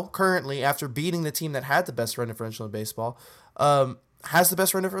now, currently, after beating the team that had the best run differential in baseball, has the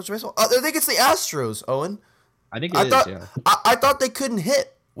best run differential in baseball. I think it's the Astros, Owen. I think it is, yeah. I thought they couldn't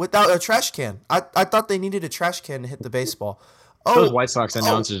hit without a trash can. I thought they needed a trash can to hit the baseball. Those White Sox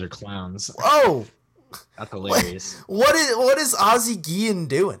announcers are clowns. Oh, that's hilarious. What is Ozzie Guillen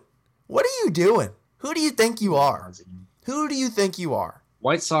doing? What are you doing? Who do you think you are? Who do you think you are?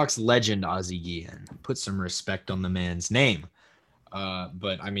 White Sox legend Ozzie Guillen. Put some respect on the man's name.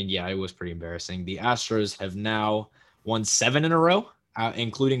 But I mean, yeah, it was pretty embarrassing. The Astros have now won 7 in a row,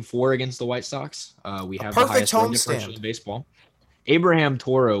 including 4 against the White Sox. We have the highest run differential in baseball. Abraham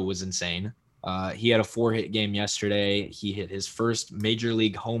Toro was insane. He had a 4-hit game yesterday. He hit his first major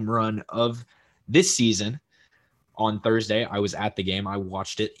league home run of this season on Thursday. I was at the game. I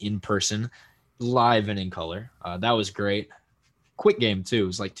watched it in person, live and in color. That was great. Quick game too. It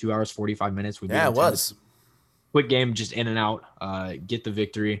was like 2 hours, 45 minutes. Yeah, it was. Quick game, just in and out, get the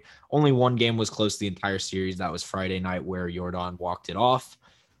victory. Only one game was close the entire series. That was Friday night, where Jordan walked it off.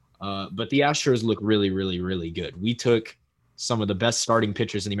 But the Astros look really, really, really good. We took some of the best starting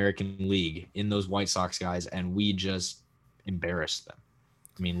pitchers in the American League in those White Sox guys, and we just embarrassed them.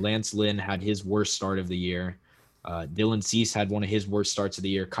 I mean, Lance Lynn had his worst start of the year. Dylan Cease had one of his worst starts of the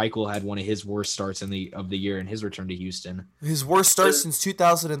year. Keuchel had one of his worst starts of the year in his return to Houston. His worst start since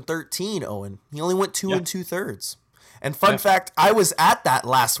 2013, Owen. He only went 2 2/3. And fun fact, I was at that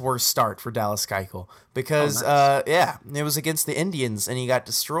last worst start for Dallas Keuchel because, it was against the Indians and he got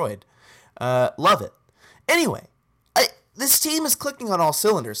destroyed. Love it. Anyway, this team is clicking on all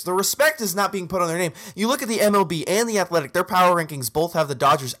cylinders. The respect is not being put on their name. You look at the MLB and the Athletic, their power rankings both have the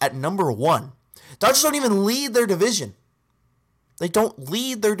Dodgers at number 1. Dodgers don't even lead their division. They don't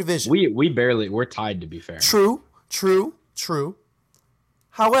lead their division. We're tied, to be fair. True.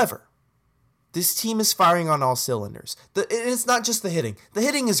 However, this team is firing on all cylinders. It's not just the hitting. The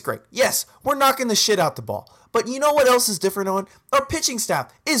hitting is great. Yes, we're knocking the shit out the ball. But you know what else is different on? Our pitching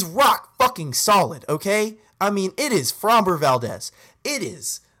staff is rock fucking solid, okay? I mean, it is Framber Valdez. It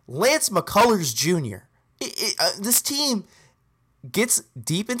is Lance McCullers Jr. This team gets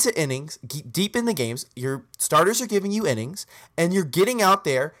deep into innings, deep in the games. Your starters are giving you innings, and you're getting out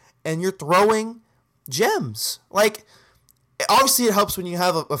there, and you're throwing gems. Like, obviously it helps when you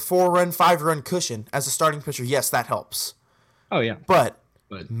have a 4-run, 5-run cushion as a starting pitcher. Yes, that helps. Oh, yeah. But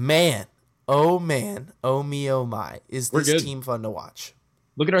man, oh me, oh my, is this team fun to watch.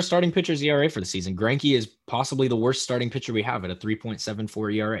 Look at our starting pitcher's ERA for the season. Greinke is possibly the worst starting pitcher we have at a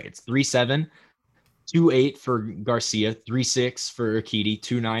 3.74 ERA. It's 3.7, 2.8 for Garcia, 3.6 for Urquidy,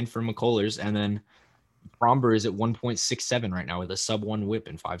 2.9 for McCullers, and then Framber is at 1.67 right now with a sub-1 whip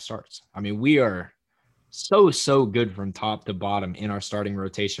in 5 starts. I mean, we are so good from top to bottom in our starting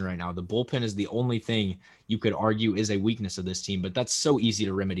rotation right now. The bullpen is the only thing you could argue is a weakness of this team, but that's so easy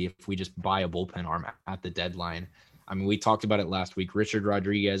to remedy if we just buy a bullpen arm at the deadline. I mean, we talked about it last week. Richard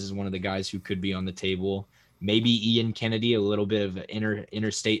Rodriguez is one of the guys who could be on the table. Maybe Ian Kennedy, a little bit of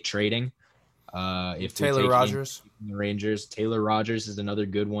interstate trading. If Taylor Rogers, the Rangers, Taylor Rogers is another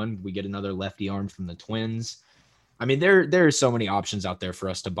good one. We get another lefty arm from the Twins. I mean, there are so many options out there for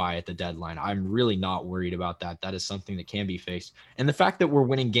us to buy at the deadline. I'm really not worried about that. That is something that can be faced. And the fact that we're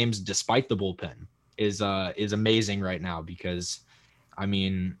winning games despite the bullpen is amazing right now because, I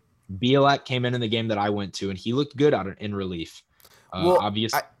mean, Bielak came in the game that I went to, and he looked good out in relief.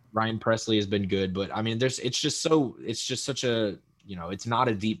 Obviously, Ryan Presley has been good, but I mean, it's just such a, it's not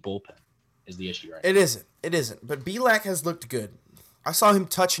a deep bullpen is the issue right now. It isn't. But Bielak has looked good. I saw him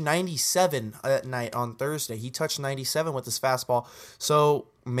touch 97 at night on Thursday. He touched 97 with his fastball. So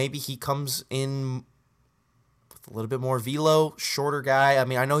maybe he comes in with a little bit more velo, shorter guy. I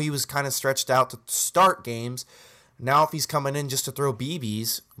mean, I know he was kind of stretched out to start games. Now, if he's coming in just to throw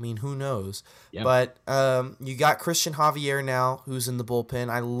BBs, I mean, who knows? Yeah. But you got Christian Javier now, who's in the bullpen.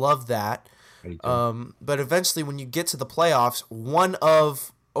 I love that. But eventually, when you get to the playoffs, one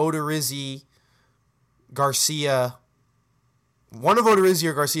of Odorizzi, Garcia or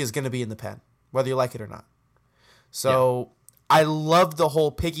Garcia is going to be in the pen, whether you like it or not. So I love the whole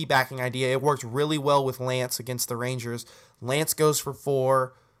piggybacking idea. It worked really well with Lance against the Rangers. Lance goes for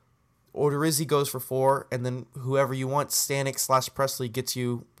 4. Odorizzi goes for 4, and then whoever you want, Stanek/Presley gets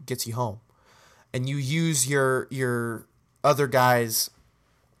you home, and you use your other guys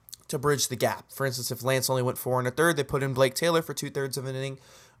to bridge the gap. For instance, if Lance only went 4 1/3, they put in Blake Taylor for 2/3 of an inning.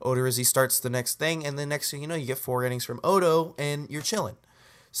 Odorizzi starts the next thing, and then next thing you know, you get 4 innings from Odo, and you're chilling.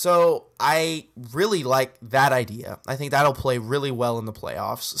 So I really like that idea. I think that'll play really well in the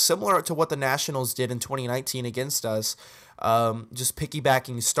playoffs, similar to what the Nationals did in 2019 against us. Just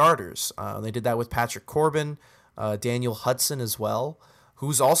piggybacking starters. They did that with Patrick Corbin, Daniel Hudson as well,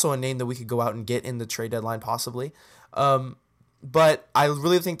 who's also a name that we could go out and get in the trade deadline possibly. But I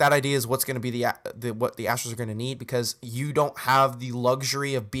really think that idea is what's going to be what the Astros are going to need, because you don't have the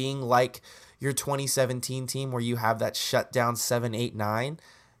luxury of being like your 2017 team where you have that shutdown 7, 8, 9.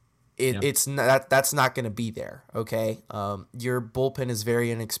 It's not, that's not going to be there. Okay. Your bullpen is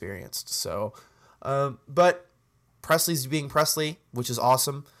very inexperienced. So, but Presley's being Presley, which is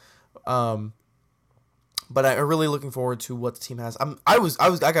awesome. But I'm really looking forward to what the team has.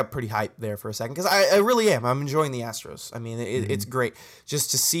 I got pretty hyped there for a second because I really am. I'm enjoying the Astros. I mean, it's great just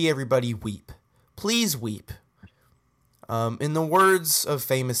to see everybody weep. Please weep. In the words of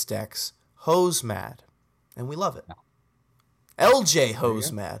famous Dex, hose mad, and we love it. LJ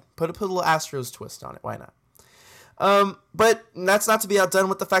hose mad. Put a little Astros twist on it. Why not? But that's not to be outdone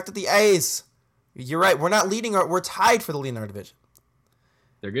with the fact that the A's. You're right. We're not leading. We're tied for the lead in our division.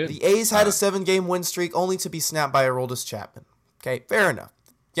 They're good. The A's had a 7-game win streak, only to be snapped by Aroldis Chapman. Okay, fair enough.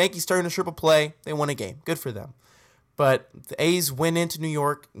 Yankees turned a triple play. They won a game. Good for them. But the A's went into New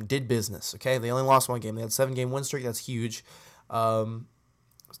York, did business. Okay, they only lost 1 game. They had a 7-game win streak. That's huge. That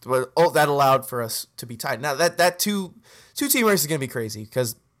allowed for us to be tied. Now that two-team race is going to be crazy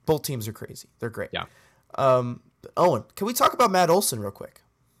because both teams are crazy. They're great. Yeah. Owen, can we talk about Matt Olson real quick?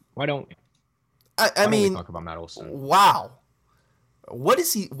 Why don't we I mean, talk about Matt Olson? Wow. What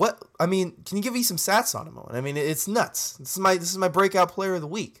is he? What I mean, can you give me some stats on him, Owen? I mean, it's nuts. This is my breakout player of the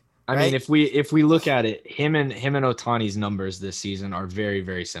week. I right? mean, if we look at it, him and Otani's numbers this season are very,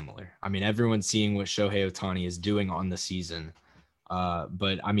 very similar. I mean, everyone's seeing what Shohei Otani is doing on the season.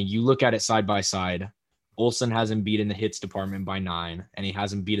 But I mean, you look at it side by side. Olsen hasn't beaten the hits department by 9, and he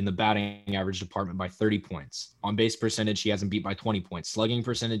hasn't beaten the batting average department by 30 points. On base percentage, he hasn't beat by 20 points. Slugging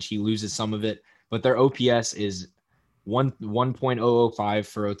percentage, he loses some of it, but their OPS is 1.005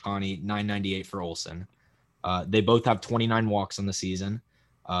 for Otani, 998 for Olsen. They both have 29 walks on the season.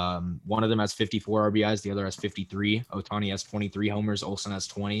 One of them has 54 RBIs, the other has 53. Otani has 23 homers, Olsen has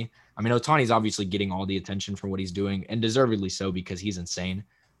 20. I mean, Otani's obviously getting all the attention for what he's doing, and deservedly so because he's insane.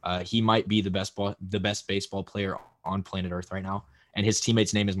 He might be the best baseball player on planet Earth right now, and his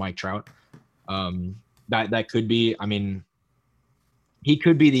teammate's name is Mike Trout. That could be. I mean, he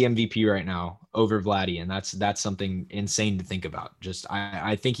could be the MVP right now over Vladdy, and that's something insane to think about. Just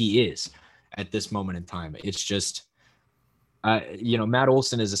I think he is at this moment in time. It's just, Matt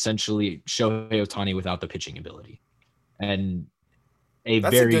Olson is essentially Shohei Otani without the pitching ability, and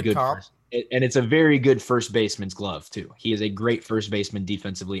That's a good comp. And it's a very good first baseman's glove too. He is a great first baseman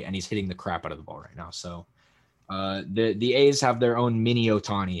defensively, and he's hitting the crap out of the ball right now. So the A's have their own mini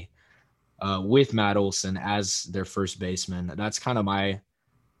Otani with Matt Olson as their first baseman. That's kind of my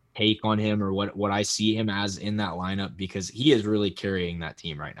take on him, or what I see him as in that lineup, because he is really carrying that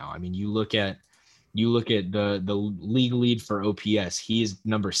team right now. I mean, you look at the league lead for OPS. He is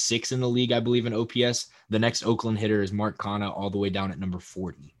number 6 in the league, I believe, in OPS. The next Oakland hitter is Mark Canha, all the way down at number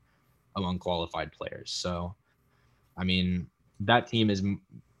 40 among qualified players. So, I mean, that team is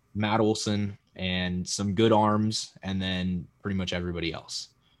Matt Olson and some good arms, and then pretty much everybody else.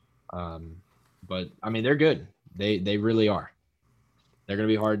 But I mean, they're good. They really are. They're gonna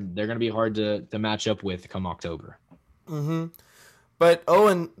be hard. They're gonna be hard to match up with come October. Mm-hmm. But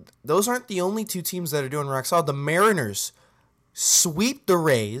Owen, those aren't the only 2 teams that are doing rock solid. The Mariners sweep the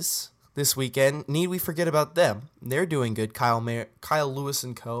Rays this weekend. Need we forget about them? They're doing good. Kyle Lewis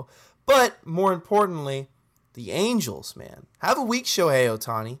and co. But more importantly, the Angels, man, have a week. Shohei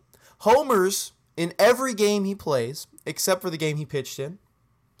Otani homers in every game he plays except for the game he pitched in.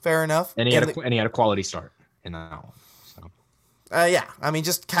 Fair enough. And he had a quality start in that one. So. Yeah, I mean,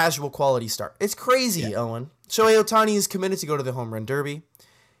 just casual quality start. It's crazy, Owen. Shohei Otani is committed to go to the home run derby.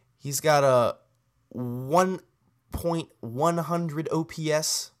 He's got a 1.100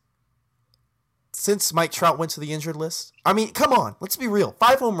 OPS since Mike Trout went to the injured list. I mean, come on, let's be real.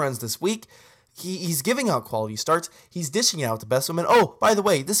 5 home runs this week. He's giving out quality starts. He's dishing out the best women. Oh, by the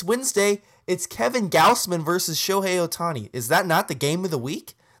way, this Wednesday, it's Kevin Gausman versus Shohei Otani. Is that not the game of the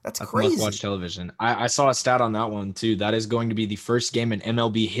week? That's crazy. Must watch television. I saw a stat on that one too. That is going to be the first game in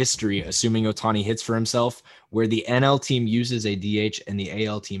MLB history, assuming Otani hits for himself, where the NL team uses a DH and the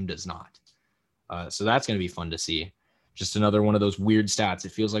AL team does not. So that's going to be fun to see. Just another one of those weird stats.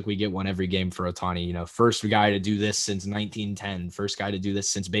 It feels like we get one every game for Otani. First guy to do this since 1910. First guy to do this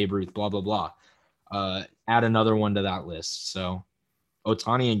since Babe Ruth. Blah blah blah. Add another one to that list. So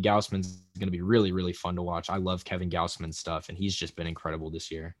Otani and Gausman's going to be really, really fun to watch. I love Kevin Gausman's stuff, and he's just been incredible this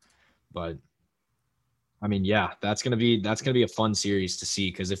year. But I mean, yeah, that's going to be a fun series to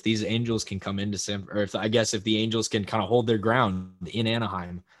see, because if these Angels can come into if the Angels can kind of hold their ground in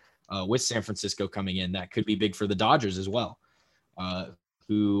Anaheim with San Francisco coming in, that could be big for the Dodgers as well,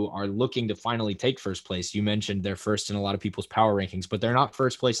 who are looking to finally take first place. You mentioned they're first in a lot of people's power rankings, but they're not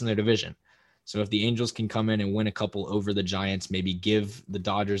first place in their division. So if the Angels can come in and win a couple over the Giants, maybe give the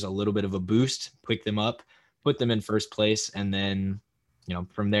Dodgers a little bit of a boost, pick them up, put them in first place, and then,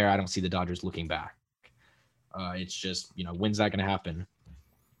 from there, I don't see the Dodgers looking back. It's just, when's that going to happen?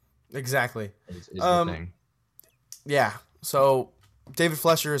 Exactly. Is the thing. Yeah. So David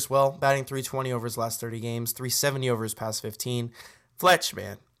Fletcher as well, batting .320 over his last 30 games, .370 over his past 15. Fletch,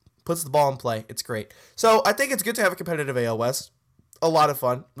 man, puts the ball in play. It's great. So I think it's good to have a competitive AL West. A lot of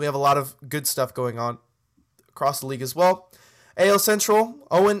fun. We have a lot of good stuff going on across the league as well. AL Central,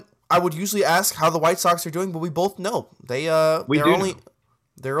 Owen, I would usually ask how the White Sox are doing, but we both know they're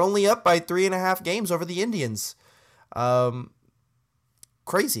only up by 3.5 games over the Indians.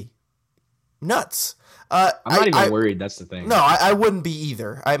 Crazy, nuts. I'm not even worried. That's the thing. No, I wouldn't be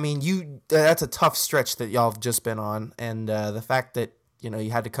either. I mean, that's a tough stretch that y'all have just been on, and the fact that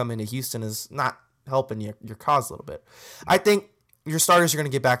you had to come into Houston is not helping your cause a little bit. I think your starters are going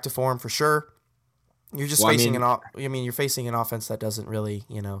to get back to form for sure. You're just facing you're facing an offense that doesn't really,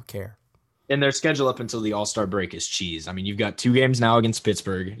 care. And their schedule up until the All-Star break is cheese. I mean, you've got 2 games now against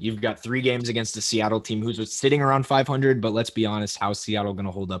Pittsburgh. You've got 3 games against the Seattle team who's sitting around 500, but let's be honest, how's Seattle going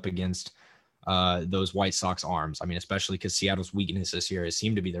to hold up against those White Sox arms. I mean, especially because Seattle's weakness this year has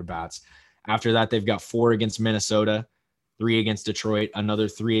seemed to be their bats. After that, they've got 4 against Minnesota, 3 against Detroit, another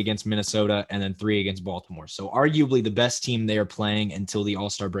 3 against Minnesota, and then 3 against Baltimore. So arguably the best team they are playing until the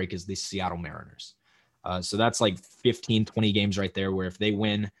All-Star break is the Seattle Mariners. So that's like 15, 20 games right there where if they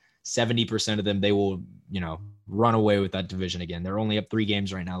win 70% of them, they will, run away with that division again. They're only up 3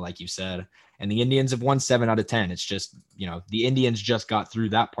 games right now, like you said. And the Indians have won 7 out of 10. It's just, the Indians just got through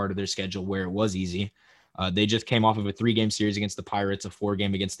that part of their schedule where it was easy. They just came off of a 3-game series against the Pirates, a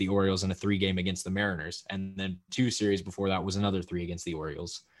 4-game against the Orioles, and a 3-game against the Mariners. And then 2 series before that was another 3 against the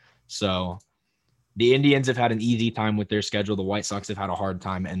Orioles. So the Indians have had an easy time with their schedule. The White Sox have had a hard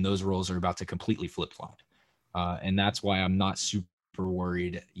time, and those roles are about to completely flip-flop. And that's why I'm not super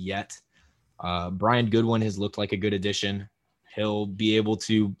worried yet. Brian Goodwin has looked like a good addition. He'll be able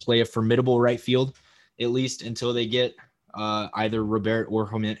to play a formidable right field, at least until they get either Robert or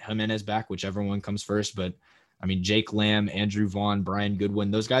Jimenez back, whichever one comes first. But, I mean, Jake Lamb, Andrew Vaughn, Brian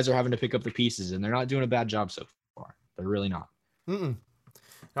Goodwin, those guys are having to pick up the pieces, and they're not doing a bad job so far. They're really not.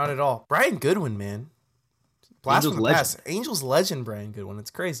 Not at all. Brian Goodwin, man. Blast from the past. Angels legend Brian Goodwin.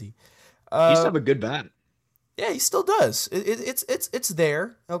 It's crazy. He used to have a good bat. Yeah, he still does. It's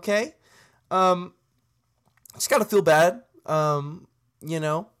there, okay? Just got to feel bad,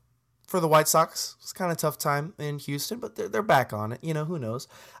 for the White Sox. It's kind of a tough time in Houston, but they're back on it. Who knows?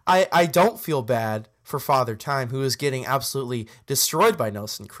 I don't feel bad for Father Time, who is getting absolutely destroyed by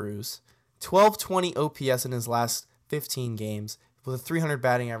Nelson Cruz. 1220 OPS in his last 15 games with a 300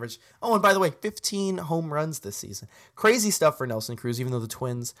 batting average. Oh, and by the way, 15 home runs this season. Crazy stuff for Nelson Cruz, even though the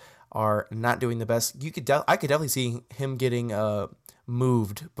Twins are not doing the best. I could definitely see him getting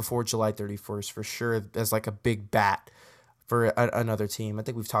moved before July 31st for sure as like a big bat for another team. I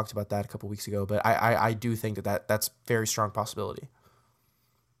think we've talked about that a couple weeks ago, but I do think that's a very strong possibility.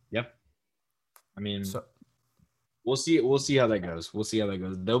 Yep. I mean, we'll see how that goes.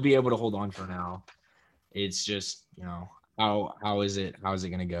 They'll be able to hold on for now. It's just, how is it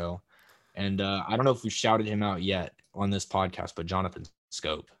going to go? And I don't know if we've shouted him out yet on this podcast, but Jonathan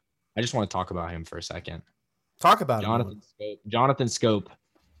Schoop. I just want to talk about him for a second. Talk about Jonathan Schoop.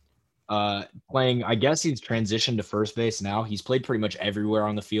 Playing, I guess he's transitioned to first base now. He's played pretty much everywhere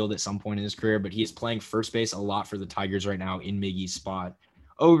on the field at some point in his career, but he is playing first base a lot for the Tigers right now in Miggy's spot.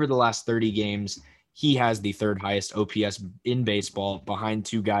 Over the last 30 games, he has the 3rd highest OPS in baseball behind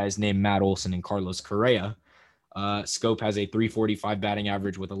 2 guys named Matt Olson and Carlos Correa. Schoop has a 345 batting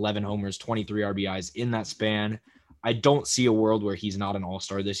average with 11 homers, 23 RBIs in that span. I don't see a world where he's not an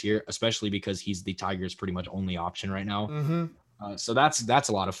all-star this year, especially because he's the Tigers' pretty much only option right now. Mm-hmm. So that's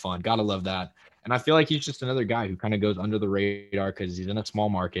a lot of fun. Gotta love that. And I feel like he's just another guy who kind of goes under the radar because he's in a small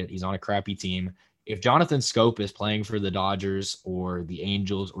market. He's on a crappy team. If Jonathan Schoop is playing for the Dodgers or the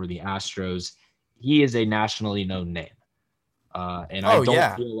Angels or the Astros, he is a nationally known name. And I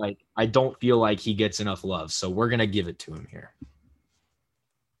don't feel like he gets enough love. So we're gonna give it to him here.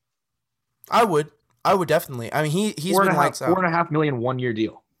 I would definitely. I mean, he's been lights out. $4.5 million 1-year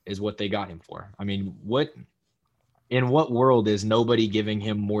deal is what they got him for. I mean, in what world is nobody giving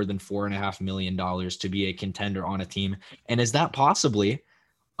him more than $4.5 million to be a contender on a team? And is that possibly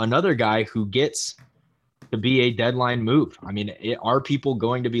another guy who gets to be a deadline move? I mean, are people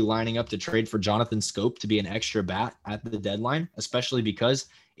going to be lining up to trade for Jonathan Schoop to be an extra bat at the deadline, especially because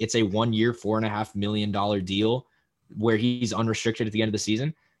it's a 1-year, $4.5 million deal where he's unrestricted at the end of the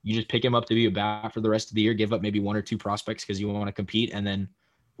season? You just pick him up to be a bat for the rest of the year, give up maybe 1 or 2 prospects because you want to compete and then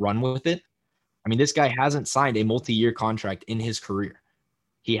run with it. I mean, this guy hasn't signed a multi-year contract in his career.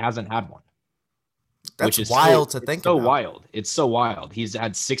 He hasn't had one. That's wild to think about. So wild. It's so wild. He's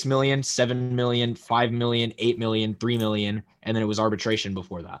had $6 million, $7 million, $5 million, $8 million, $3 million, and then it was arbitration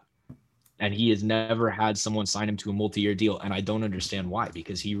before that. And he has never had someone sign him to a multi-year deal, and I don't understand why,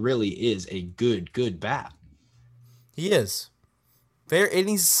 because he really is a good bat. He is. And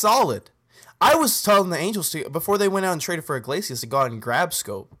he's solid. I was telling the Angels before they went out and traded for Iglesias to go out and grab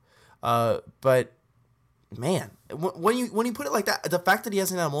Schoop. But man, when you put it like that, the fact that he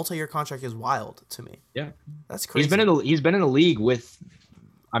hasn't had a multi-year contract is wild to me. Yeah, that's crazy. He's been in the league with.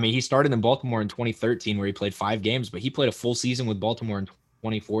 I mean, he started in Baltimore in 2013, where he played 5 games, but he played a full season with Baltimore in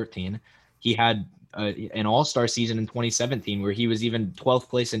 2014. He had an all-star season in 2017, where he was even 12th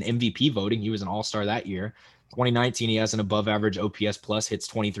place in MVP voting. He was an all-star that year. 2019, he has an above-average OPS plus, hits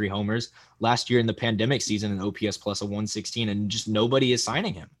 23 homers. Last year in the pandemic season, an OPS plus of 116, and just nobody is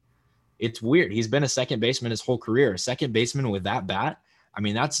signing him. It's weird. He's been a second baseman his whole career. A second baseman with that bat, I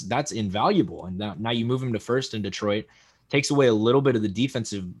mean, that's invaluable. And now you move him to first in Detroit, takes away a little bit of the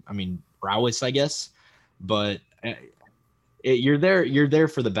defensive, prowess, I guess. But You're there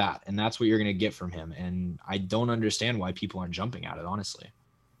for the bat, and that's what you're going to get from him. And I don't understand why people aren't jumping at it, honestly.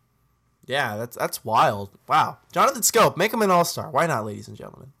 Yeah, that's wild. Wow. Jonathan Scope, make him an all-star. Why not, ladies and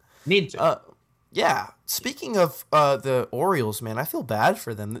gentlemen? Need to. Yeah. Speaking of the Orioles, man, I feel bad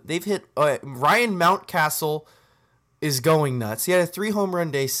for them. They've hit Ryan Mountcastle is going nuts. He had a 3-home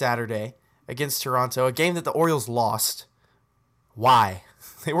run day Saturday against Toronto, a game that the Orioles lost. Why?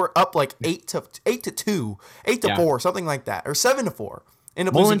 They were up like 8-2, 8-4, something like that, or 7-4.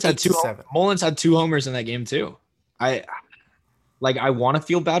 Mullins had 2-7. Mullins had 2 homers in that game too. I want to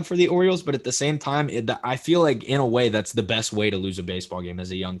feel bad for the Orioles, but at the same time, I feel like in a way that's the best way to lose a baseball game as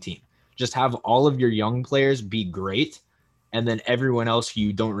a young team. Just have all of your young players be great, and then everyone else who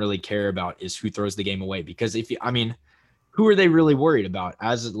you don't really care about is who throws the game away. Because who are they really worried about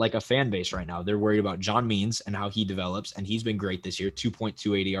as like a fan base right now? They're worried about John Means and how he develops, and he's been great this year,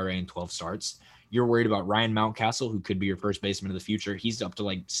 2.28 ERA in 12 starts. You're worried about Ryan Mountcastle, who could be your first baseman of the future. He's up to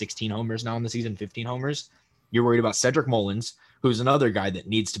like 16 homers now in the season, 15 homers. You're worried about Cedric Mullins, who's another guy that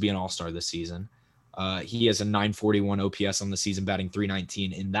needs to be an all-star this season. He has a 941 OPS on the season, batting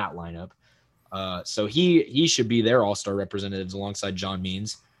 319 in that lineup. So he should be their all-star representatives alongside John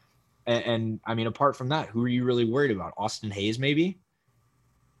Means. And I mean, apart from that, who are you really worried about? Austin Hayes, maybe?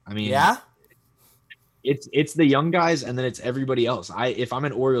 I mean, yeah. It's the young guys, and then it's everybody else. If I'm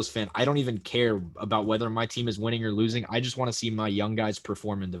an Orioles fan, I don't even care about whether my team is winning or losing. I just want to see my young guys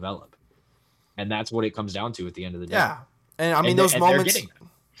perform and develop. And that's what it comes down to at the end of the day. Yeah. And I mean, those moments,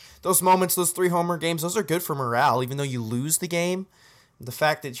 those 3-homer games, those are good for morale, even though you lose the game. The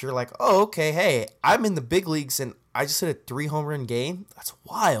fact that you're like, oh, okay, hey, I'm in the big leagues and I just hit a 3-home-run game. That's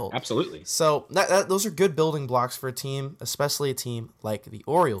wild. Absolutely. So those are good building blocks for a team, especially a team like the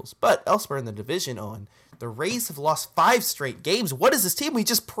Orioles. But elsewhere in the division, Owen, the Rays have lost 5 straight games. What is this team? We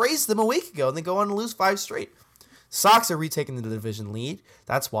just praised them a week ago and they go on to lose 5 straight. Sox are retaking the division lead.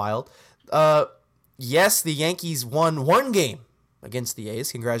 That's wild. Yes, the Yankees won 1 game against the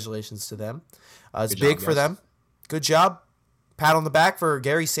A's. Congratulations to them. It's big for them. Good job. Pat on the back for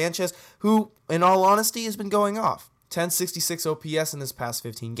Gary Sanchez, who, in all honesty, has been going off. 1066 OPS in his past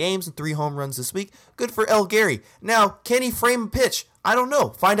 15 games and 3 home runs this week. Good for El Gary. Now, can he frame a pitch? I don't know.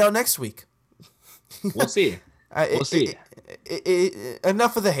 Find out next week. We'll see. We'll see.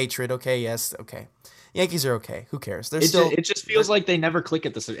 Enough of the hatred. Okay, yes, okay. Yankees are okay. Who cares? It just feels like they never click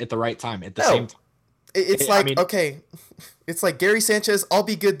at the right time, at the same time. Okay, it's like Gary Sanchez, I'll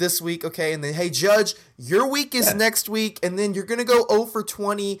be good this week, okay, and then, hey, Judge, your week is next week, and then you're going to go 0 for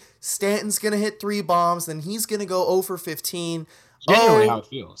 20, Stanton's going to hit 3 bombs, then he's going to go 0 for 15. Generally how it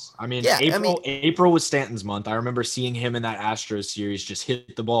feels. I mean, April was Stanton's month. I remember seeing him in that Astros series just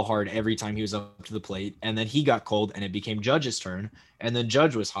hit the ball hard every time he was up to the plate, and then he got cold, and it became Judge's turn, and then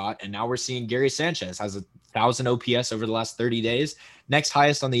Judge was hot, and now we're seeing Gary Sanchez has 1,000 OPS over the last 30 days. Next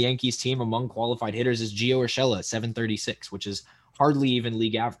highest on the Yankees team among qualified hitters is Gio Urshela at 736, which is hardly even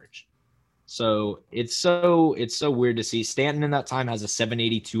league average. So it's so weird to see. Stanton in that time has a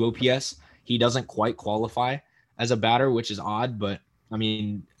 782 OPS. He doesn't quite qualify as a batter, which is odd, but I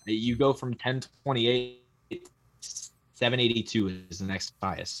mean, you go from 1028, 782 is the next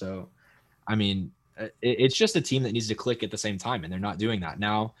highest. So, I mean, it's just a team that needs to click at the same time, and they're not doing that.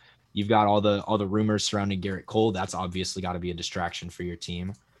 Now, you've got all the rumors surrounding Garrett Cole. That's obviously got to be a distraction for your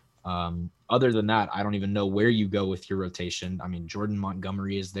team. Other than that, I don't even know where you go with your rotation. I mean, Jordan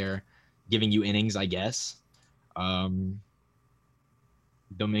Montgomery is there giving you innings, I guess. Domingo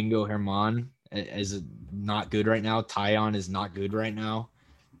Germán is not good right now. Taillon is not good right now.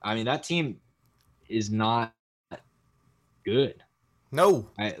 I mean, that team is not good. No.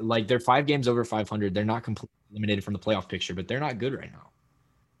 They're 5 games over 500. They're not completely eliminated from the playoff picture, but they're not good right now.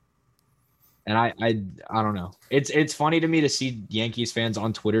 And I don't know. It's funny to me to see Yankees fans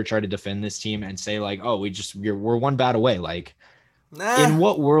on Twitter try to defend this team and say like, oh, we're 1 bat away. Like, in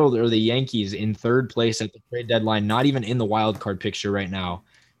what world are the Yankees in 3rd place at the trade deadline, not even in the wild card picture right now,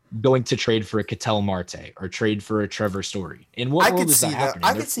 going to trade for a Ketel Marte or trade for a Trevor Story? In what world is that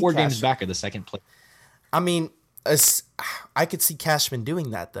happening? They're 4 games back of the 2nd place. I mean, I could see Cashman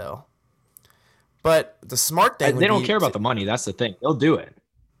doing that though. But the smart thing they don't care about the money. That's the thing. They'll do it.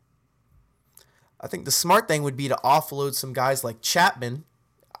 I think the smart thing would be to offload some guys like Chapman,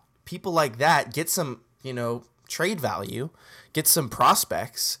 people like that, get some, trade value, get some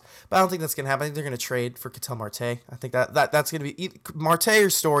prospects. But I don't think that's going to happen. I think they're going to trade for Ketel Marte. I think that's going to be Marte or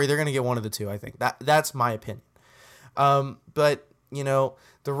Story. They're going to get one of the two, I think. That's my opinion. But,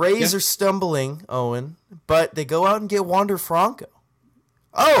 the Rays are stumbling, Owen, but they go out and get Wander Franco.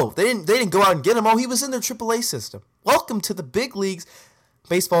 Oh, they didn't go out and get him. Oh, he was in their AAA system. Welcome to the big leagues.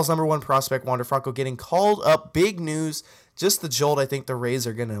 Baseball's #1 prospect, Wander Franco, getting called up. Big news. just the jolt I think the Rays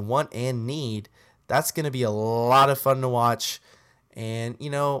are going to want and need. That's going to be a lot of fun to watch. And,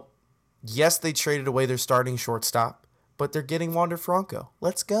 yes, they traded away their starting shortstop, but they're getting Wander Franco.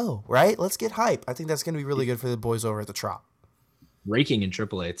 Let's go, right? Let's get hype. I think that's going to be really good for the boys over at the Trop. Raking in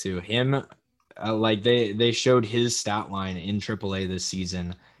AAA too. Him, they showed his stat line in AAA this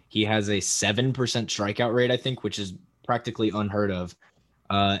season. He has a 7% strikeout rate, I think, which is practically unheard of.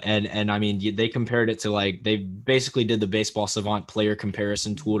 And I mean, they compared it to they basically did the Baseball Savant player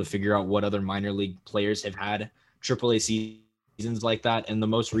comparison tool to figure out what other minor league players have had AAA seasons like that. And the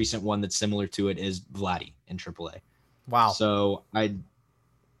most recent one that's similar to it is Vladdy in AAA. Wow. So I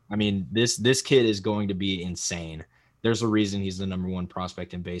mean, this kid is going to be insane. There's a reason he's the number one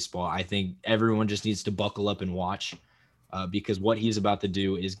prospect in baseball. I think everyone just needs to buckle up and watch because what he's about to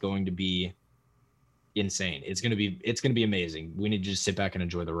do is going to be insane. It's going to be amazing. We need to just sit back and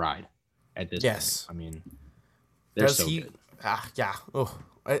enjoy the ride at this point. I mean, they're so good. Yeah. Oh,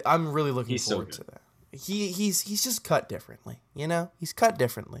 I'm really looking forward to that. He's just cut differently, He's cut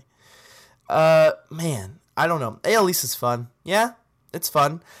differently. Man, I don't know. AL East is fun. Yeah, it's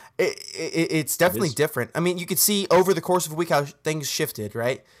fun. It's definitely different. I mean, you could see over the course of a week how things shifted,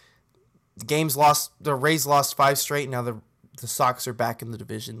 right? The Rays lost 5 straight. Now the Sox are back in the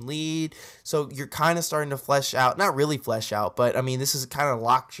division lead. So you're kind of starting to flesh out, not really flesh out, but I mean, this is kind of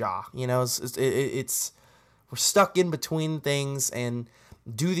lockjaw, it's we're stuck in between things. And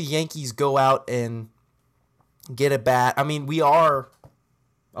do the Yankees go out and get a bat? I mean, we are,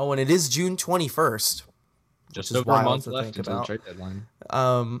 and it is June 21st. Just over a month left until the trade deadline.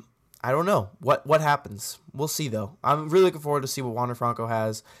 I don't know what happens. We'll see though. I'm really looking forward to see what Wander Franco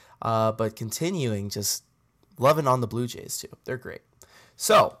has. But continuing, just loving on the Blue Jays too. They're great.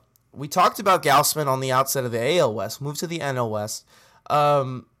 So we talked about Gausman on the outset of the AL West. Move to the NL West.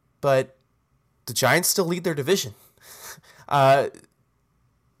 But the Giants still lead their division. The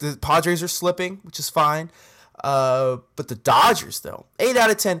Padres are slipping, which is fine. But the Dodgers, though, 8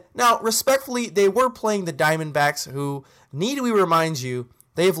 out of 10. Now, respectfully, they were playing the Diamondbacks, who, need we remind you,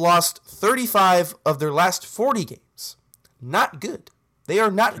 they've lost 35 of their last 40 games. Not good. They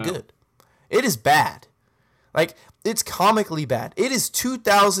are not good. It is bad. It's comically bad. It is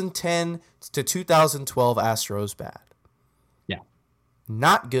 2010 to 2012 Astros bad. Yeah.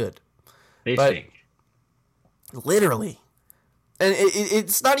 Not good. They stink. Literally. And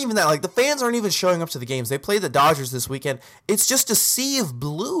it's not even that. The fans aren't even showing up to the games. They play the Dodgers this weekend. It's just a sea of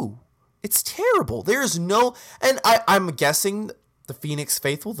blue. It's terrible. There's no... And I'm guessing the Phoenix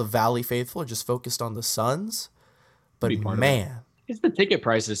faithful, the Valley faithful, are just focused on the Suns. But man... It's the ticket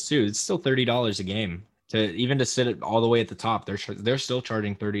prices, too. It's still $30 a game. To sit it all the way at the top, they're still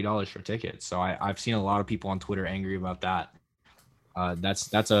charging $30 for tickets. So I've seen a lot of people on Twitter angry about that.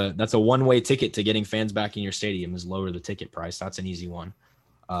 That's a one-way ticket to getting fans back in your stadium is lower the ticket price. That's an easy one.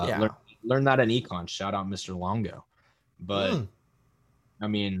 Learn that in econ. Shout out Mr. Longo. But I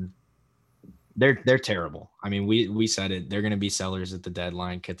mean, they're terrible. I mean, we said it. They're going to be sellers at the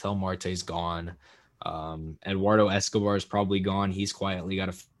deadline. Ketel Marte's gone. Eduardo Escobar is probably gone. He's quietly got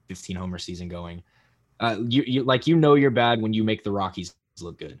a 15 homer season going. You're bad when you make the Rockies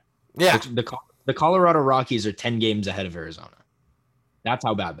look good. Yeah. The Colorado Rockies are 10 games ahead of Arizona. That's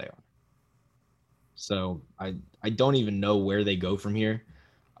how bad they are. So I don't even know where they go from here.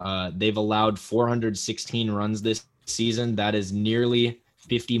 They've allowed 416 runs this season. That is nearly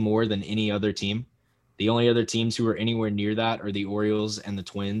 50 more than any other team. The only other teams who are anywhere near that are the Orioles and the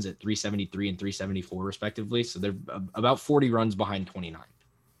Twins at 373 and 374 respectively. So they're about 40 runs behind 29.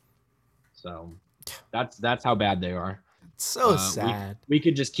 So that's how bad they are. So sad. We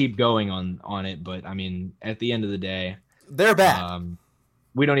could just keep going on it, but I mean, at the end of the day, they're bad.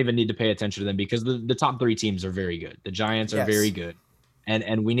 We don't even need to pay attention to them because the top 3 teams are very good. The Giants are very good.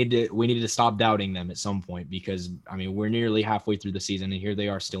 And we need to stop doubting them at some point because I mean, we're nearly halfway through the season and here they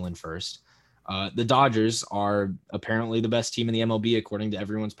are still in first. The Dodgers are apparently the best team in the MLB according to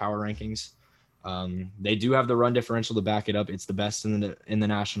everyone's power rankings. They do have the run differential to back it up. It's the best in the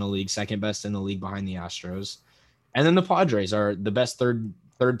National League, second best in the league behind the Astros. And then the Padres are the best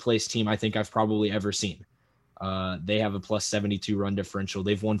third place team I think I've probably ever seen. They have a plus 72 run differential.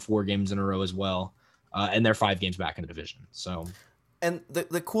 They've won 4 games in a row as well. And they're 5 games back in the division. So, and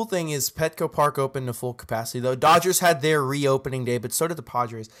the cool thing is Petco Park opened to full capacity, though. Dodgers had their reopening day, but so did the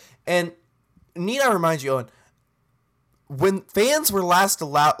Padres. And need I remind you, Owen, when fans were last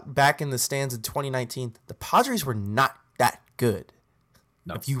allowed back in the stands in 2019, the Padres were not that good,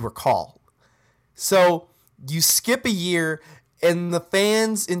 if you recall. So you skip a year, and the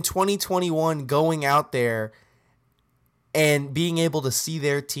fans in 2021 going out there and being able to see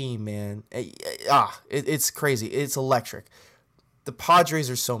their team, man, it's crazy. It's electric. The Padres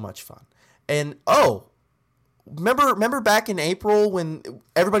are so much fun. And remember back in April when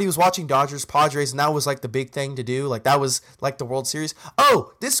everybody was watching Dodgers Padres and that was like the big thing to do? Like that was like the World Series.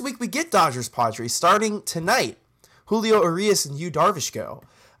 Oh, this week we get Dodgers Padres starting tonight. Julio Urias and Yu Darvish go.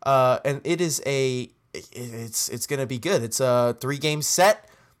 And it's going to be good. It's a 3-game set.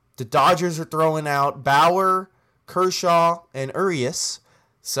 The Dodgers are throwing out Bauer, Kershaw, and Urias.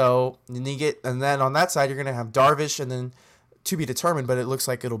 So and then on that side you're going to have Darvish, and then to be determined, but it looks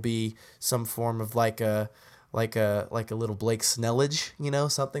like it'll be some form of like a little Blake Snellage,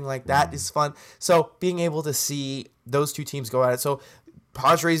 something like that is fun. So being able to see those two teams go at it. So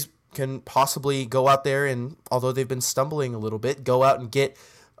Padres can possibly go out there and, although they've been stumbling a little bit, go out and get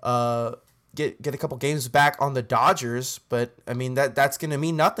a couple games back on the Dodgers. But I mean that's going to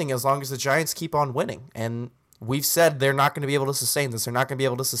mean nothing as long as the Giants keep on winning. And we've said they're not going to be able to sustain this. They're not going to be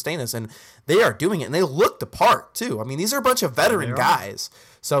able to sustain this. And they are doing it. And they look the part, too. I mean, these are a bunch of veteran guys.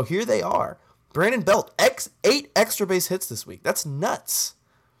 So here they are. Brandon Belt, 8 extra base hits this week. That's nuts.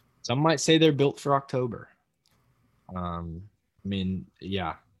 Some might say they're built for October. I mean,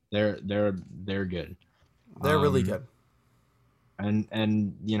 yeah, they're good. They're really good.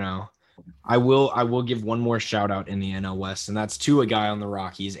 And I will give one more shout out in the NL West, and that's to a guy on the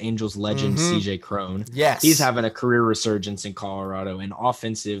Rockies, Angels legend CJ Cron. Yes, he's having a career resurgence in Colorado, an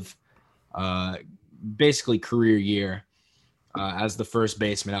offensive, basically career year as the first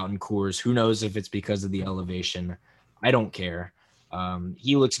baseman out in Coors. Who knows if it's because of the elevation? I don't care.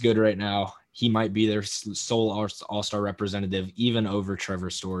 He looks good right now. He might be their sole all-star representative, even over Trevor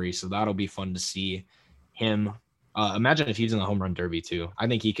Story. So that'll be fun to see him. Imagine if he's in the home run derby too. I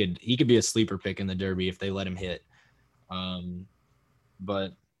think he could be a sleeper pick in the derby if they let him hit.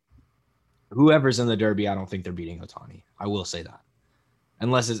 But whoever's in the derby, I don't think they're beating Ohtani. I will say that,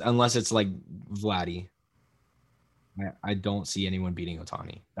 unless it's like Vladdy. I don't see anyone beating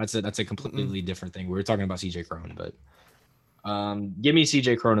Ohtani. That's a completely different thing. We were talking about CJ Cron, but give me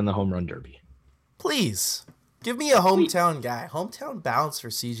CJ Cron in the home run derby. Please give me a hometown guy. Hometown bounce for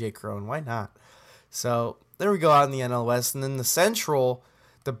CJ Cron. Why not? So there we go out in the NL West. And then the Central,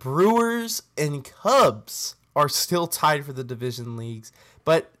 the Brewers and Cubs are still tied for the division leagues.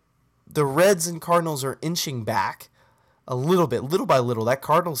 But the Reds and Cardinals are inching back a little bit, little by little. That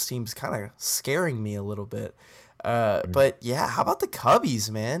Cardinals team's kind of scaring me a little bit. But yeah, how about the Cubbies,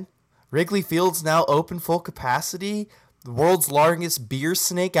 man? Wrigley Field's now open full capacity. The world's largest beer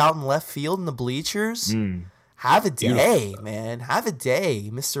snake out in left field in the bleachers. Have a day, man. Have a day,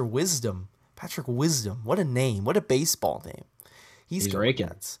 Mr. Wisdom. Patrick Wisdom. What a name. What a baseball name. He's raking.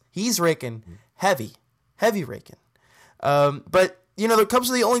 Nuts. He's raking heavy raking. But the Cubs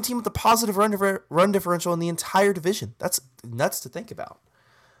are the only team with a positive run differential in the entire division. That's nuts to think about.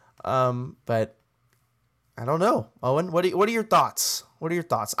 But I don't know, Owen. What are your thoughts?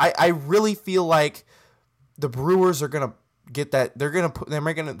 I really feel like the Brewers are gonna get that. They're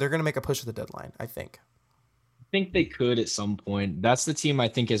gonna make a push at the deadline. I think they could at some point. That's the team I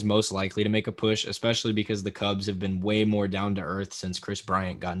think is most likely to make a push, especially because the Cubs have been way more down to earth since Chris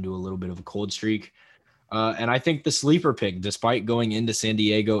Bryant got into a little bit of a cold streak. And I think the sleeper pick, despite going into San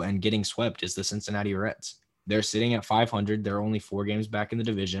Diego and getting swept, is the Cincinnati Reds. They're sitting at 500. They're only 4 games back in the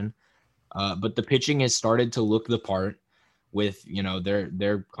division. But the pitching has started to look the part with,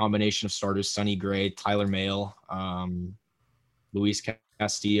 their combination of starters, Sonny Gray, Tyler Mahle. Luis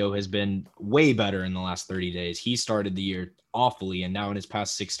Castillo has been way better in the last 30 days. He started the year awfully, and now in his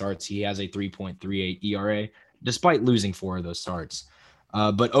past 6 starts, he has a 3.38 ERA, despite losing 4 of those starts.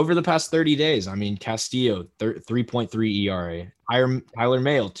 But over the past 30 days, I mean, Castillo, 3.3 ERA. Tyler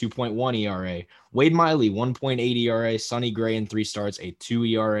Mahle, 2.1 ERA. Wade Miley, 1.8 ERA. Sonny Gray in 3 starts, a 2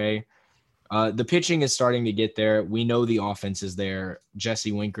 ERA. The pitching is starting to get there. We know the offense is there.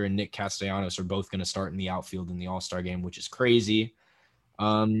 Jesse Winker and Nick Castellanos are both going to start in the outfield in the All-Star game, which is crazy.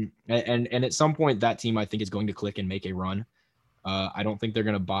 And at some point, that team, I think, is going to click and make a run. I don't think they're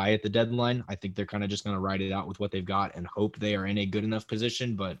going to buy at the deadline. I think they're kind of just going to ride it out with what they've got and hope they are in a good enough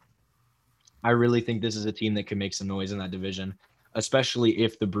position. But I really think this is a team that can make some noise in that division, especially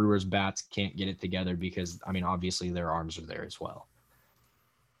if the Brewers bats can't get it together because, I mean, obviously their arms are there as well.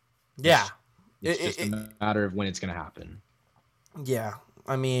 Yeah. It's just a matter of when it's going to happen. Yeah.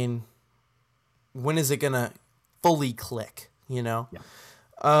 I mean, when is it going to fully click, Yeah.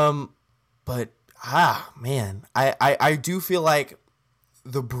 But, man, I do feel like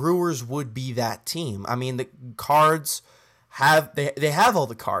the Brewers would be that team. I mean, the Cards they have all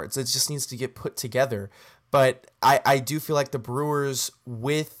the cards. It just needs to get put together. But I do feel like the Brewers,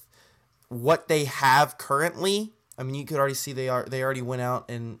 with what they have currently, I mean, you could already see they already went out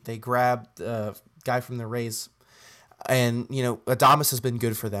and they grabbed the guy from the Rays, and Adames has been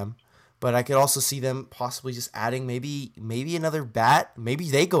good for them. But I could also see them possibly just adding maybe another bat. Maybe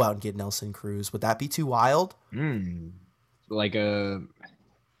they go out and get Nelson Cruz. Would that be too wild? I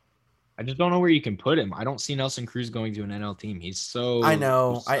just don't know where you can put him. I don't see Nelson Cruz going to an NL team. He's so I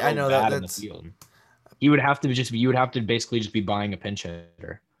know bad that in the field. You would have to basically just be buying a pinch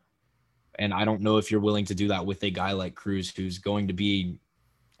hitter. And I don't know if you're willing to do that with a guy like Cruz, who's going to be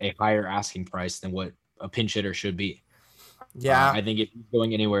a higher asking price than what a pinch hitter should be. Yeah, I think if he's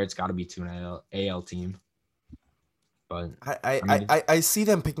going anywhere, it's got to be to an AL team. But I see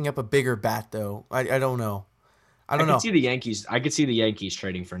them picking up a bigger bat though. I don't know. I could see the Yankees. I could see the Yankees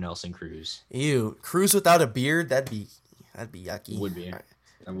trading for Nelson Cruz. Ew, Cruz without a beard? That'd be yucky. Would be.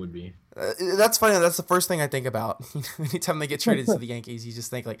 That would be. That's funny. That's the first thing I think about. Anytime they get traded to the Yankees, you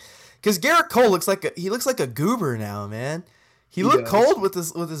just think because Garrett Cole looks like a goober now, man. He looked cold with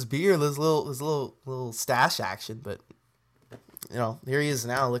his beard, his little stash action, but here he is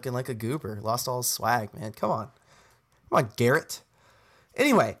now looking like a goober. Lost all his swag, man. Come on, Garrett.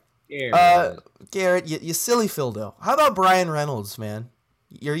 Anyway, Garrett, you silly Phildo. How about Brian Reynolds, man?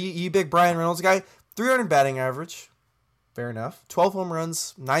 You big Brian Reynolds guy? 300 batting average. Fair enough. 12 home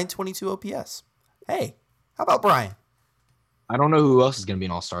runs, 922 OPS. Hey, how about Brian? I don't know who else is going to be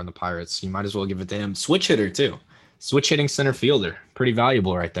an all-star in the Pirates. You might as well give it to him. Switch hitter, too. Switch hitting center fielder. Pretty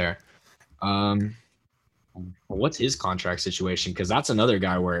valuable right there. What's his contract situation? Because that's another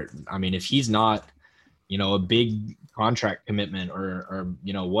guy where, I mean, if he's not, a big contract commitment or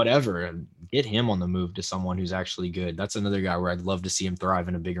whatever, get him on the move to someone who's actually good. That's another guy where I'd love to see him thrive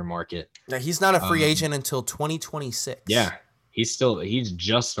in a bigger market. Now, he's not a free agent until 2026. Yeah, he's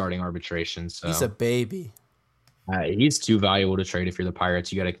just starting arbitration. So he's a baby. He's too valuable to trade if you're the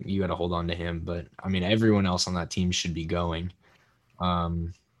Pirates. You gotta hold on to him. But I mean, everyone else on that team should be going.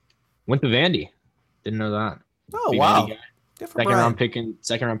 Went to Vandy. Didn't know that. Oh, wow. Second round pick in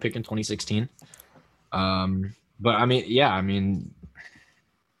 2016. But I mean,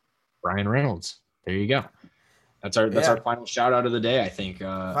 Brian Reynolds. There you go. That's our final shout out of the day, I think.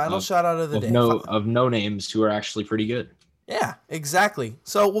 Shout out of the day. Of no names who are actually pretty good. Yeah, exactly.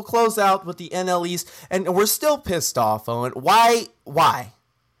 So we'll close out with the NL East, and we're still pissed off, Owen. Why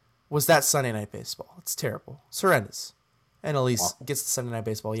was that Sunday Night Baseball? It's terrible. It's horrendous. NL East gets the Sunday Night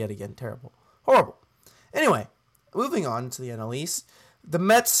Baseball yet again. Terrible. Horrible. Anyway, moving on to the NL East. The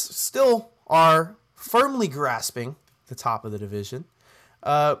Mets still are firmly grasping the top of the division.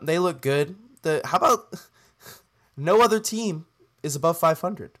 They look good. How about no other team is above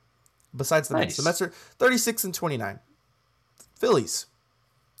 500 besides the Mets? The Mets are 36-29. Phillies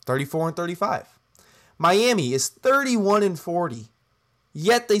 34-35. Miami is 31-40.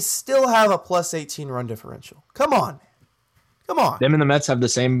 Yet they still have a plus 18 run differential. Come on, man. Come on. Them and the Mets have the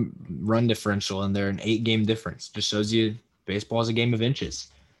same run differential, and they're an 8-game difference. Just shows you baseball is a game of inches.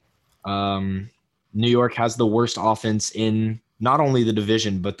 New York has the worst offense in not only the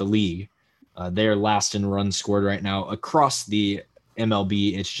division, but the league. They're last in runs scored right now across the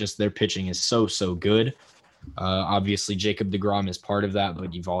MLB. It's just their pitching is so good. Obviously, Jacob deGrom is part of that,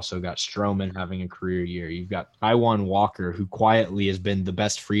 but you've also got Stroman having a career year. You've got Taijuan Walker, who quietly has been the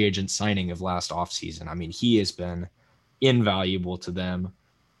best free agent signing of last offseason. I mean, he has been invaluable to them.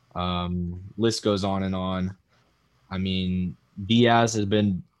 List goes on and on. I mean, Diaz has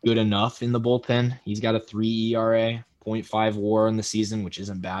been good enough in the bullpen. He's got a 3 ERA, 0.5 WAR in the season, which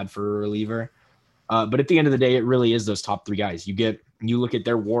isn't bad for a reliever. But at the end of the day, it really is those top 3 guys. You look at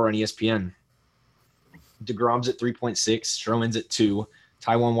their WAR on ESPN. DeGrom's at 3.6, Stroman's at 2,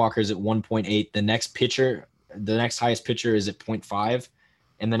 Taijuan Walker's at 1.8. The next highest pitcher is at 0.5,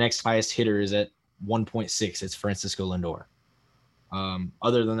 and the next highest hitter is at 1.6. It's Francisco Lindor.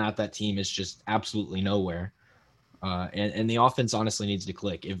 Other than that team is just absolutely nowhere. And the offense honestly needs to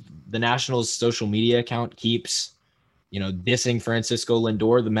click. If the Nationals' social media account keeps, dissing Francisco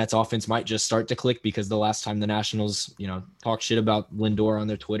Lindor, the Mets offense might just start to click, because the last time the Nationals, talked shit about Lindor on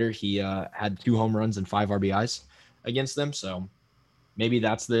their Twitter, he had 2 home runs and 5 RBIs against them. So maybe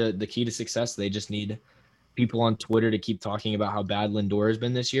that's the key to success. They just need people on Twitter to keep talking about how bad Lindor has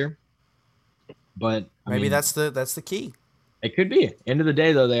been this year. But maybe that's the key. It could be. End of the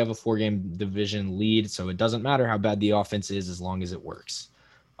day, though, they have a 4-game division lead, so it doesn't matter how bad the offense is as long as it works.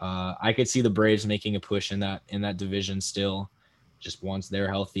 I could see the Braves making a push in that division still, just once they're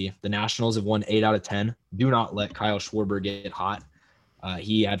healthy. The Nationals have won 8 out of 10. Do not let Kyle Schwarber get hot.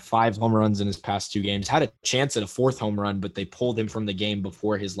 He had 5 home runs in his past 2 games. Had a chance at a 4th home run, but they pulled him from the game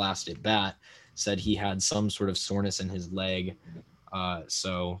before his last at bat. Said he had some sort of soreness in his leg.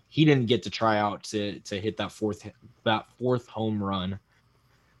 So he didn't get to try out to hit that fourth home run.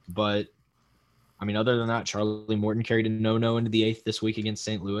 But I mean, other than that, Charlie Morton carried a no into the 8th this week against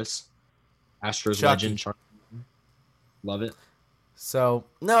St. Louis. Astros legend Charlie Morton. Love it. So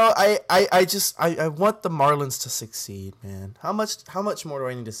no, I want the Marlins to succeed, man. How much more do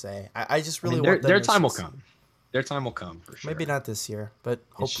I need to say? I just really want their time will come. Their time will come for sure. Maybe not this year, but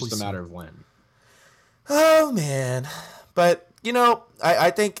hopefully it's just a matter of when. Oh man, but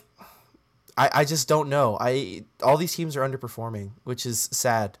I think I just don't know. All these teams are underperforming, which is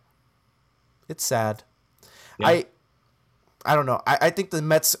sad. It's sad. Yeah. I don't know. I think the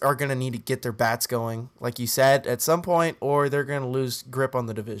Mets are going to need to get their bats going, like you said, at some point, or they're going to lose grip on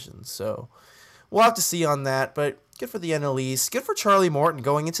the division. So we'll have to see on that. But good for the NL East. Good for Charlie Morton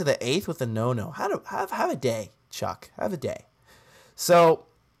going into the 8th with a no. Have a day, Chuck. Have a day. So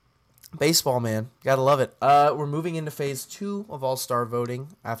baseball, man. Gotta love it. We're moving into phase 2 of All-Star voting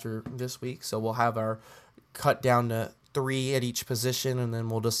after this week. So we'll have our cut down to 3 at each position, and then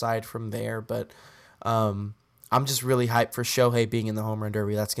we'll decide from there. But I'm just really hyped for Shohei being in the Home Run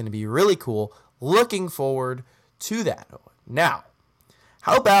Derby. That's going to be really cool. Looking forward to that. Now,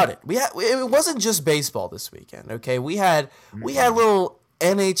 how about it? It wasn't just baseball this weekend, okay? We had little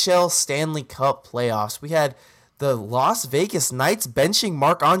NHL Stanley Cup playoffs. We had the Las Vegas Knights benching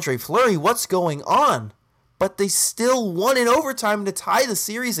Marc-Andre Fleury. What's going on? But they still won in overtime to tie the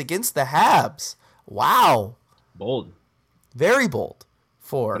series against the Habs. Wow. Bold. Very bold.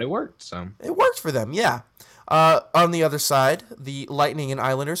 But it worked, so. It worked for them, yeah. On the other side, the Lightning and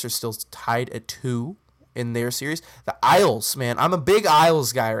Islanders are still tied at 2 in their series. The Isles, man. I'm a big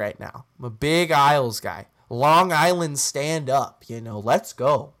Isles guy right now. I'm a big Isles guy. Long Island stand up, Let's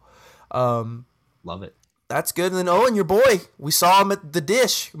go. Love it. That's good. And then Owen, your boy, we saw him at the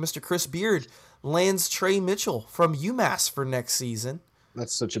Dish. Mr. Chris Beard lands Trey Mitchell from UMass for next season.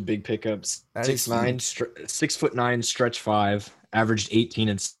 That's such a big pickup. 6'9", stretch 5. Averaged 18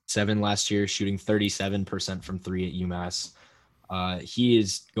 and 7 last year, shooting 37% from 3 at UMass. He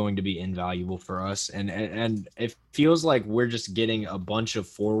is going to be invaluable for us, and it feels like we're just getting a bunch of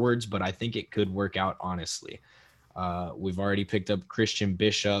forwards, but I think it could work out honestly. We've already picked up Christian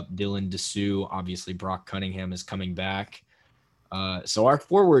Bishop, Dylan Dessou. Obviously, Brock Cunningham is coming back. So our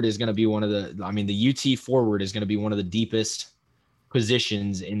forward is going to be the UT forward is going to be one of the deepest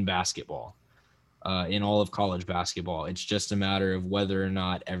positions in basketball. In all of college basketball. It's just a matter of whether or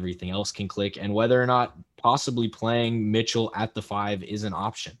not everything else can click and whether or not possibly playing Mitchell at the 5 is an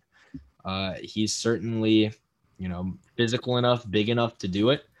option. He's certainly, physical enough, big enough to do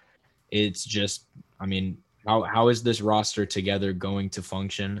it. It's just, how is this roster together going to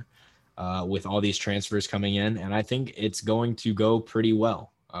function with all these transfers coming in? And I think it's going to go pretty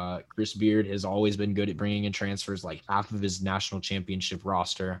well. Chris Beard has always been good at bringing in transfers. Like half of his national championship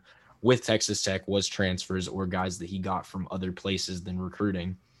roster with Texas Tech was transfers or guys that he got from other places than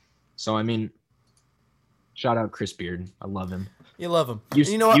recruiting. So, shout out Chris Beard. I love him. You love him.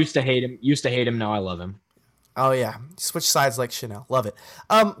 Used to hate him. Now I love him. Oh, yeah. Switch sides like Chanel. Love it.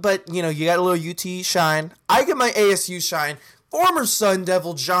 But, you got a little UT shine. I get my ASU shine. Former Sun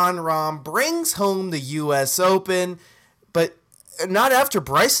Devil Jon Rahm brings home the U.S. Open, but not after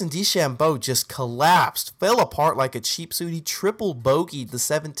Bryson DeChambeau just collapsed, fell apart like a cheap suit. He triple bogeyed the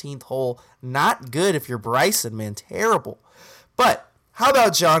 17th hole. Not good if you're Bryson, man. Terrible. But how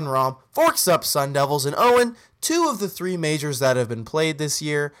about Jon Rahm? Forks up Sun Devils and Owen. 2 of the 3 majors that have been played this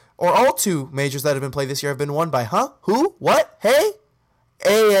year, or all 2 majors that have been played this year have been won by, who? What? Hey?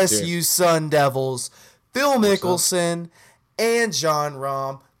 ASU Sun Devils. Phil Mickelson and Jon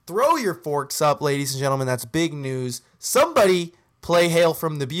Rahm. Throw your forks up, ladies and gentlemen. That's big news. Somebody play Hail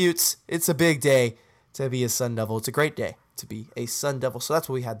from the Buttes. It's a big day to be a Sun Devil. It's a great day to be a Sun Devil. So that's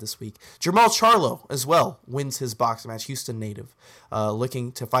what we had this week. Jermall Charlo as well wins his boxing match. Houston native.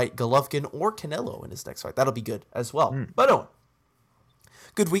 Looking to fight Golovkin or Canelo in his next fight. That'll be good as well. But Owen,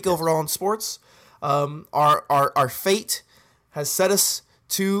 good week overall in sports. Our fate has set us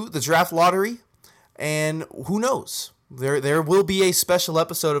to the draft lottery. And who knows? There will be a special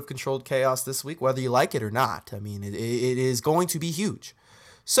episode of Controlled Chaos this week, whether you like it or not. It is going to be huge.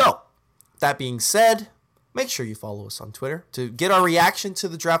 So, that being said, make sure you follow us on Twitter to get our reaction to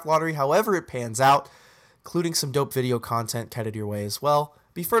the draft lottery, however it pans out, including some dope video content headed your way as well.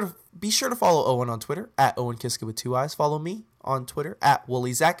 Be sure to follow Owen on Twitter, at Owen Kiska with 2 eyes. Follow me on Twitter, at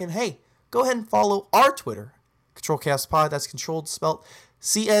WoollyZach. And hey, go ahead and follow our Twitter, Control Chaos Pod. That's controlled, spelt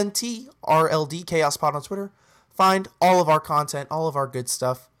CNTRLD, Chaos Pod on Twitter. Find all of our content, all of our good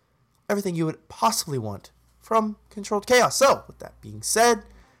stuff, everything you would possibly want from Controlled Chaos. So, with that being said,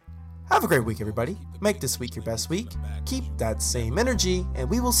 Have a great week, everybody. Make this week your best week. Keep that same energy, and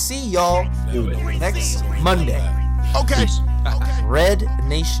we will see y'all next Monday. Okay. Red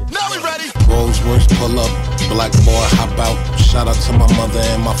Nation. Now we ready. Rolls Royce pull up, black boy hop out. Shout out to my mother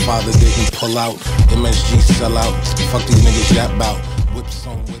and my father didn't pull out. MSG sell out. Fuck these niggas yap out. Whips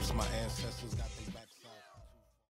on whips, my ass.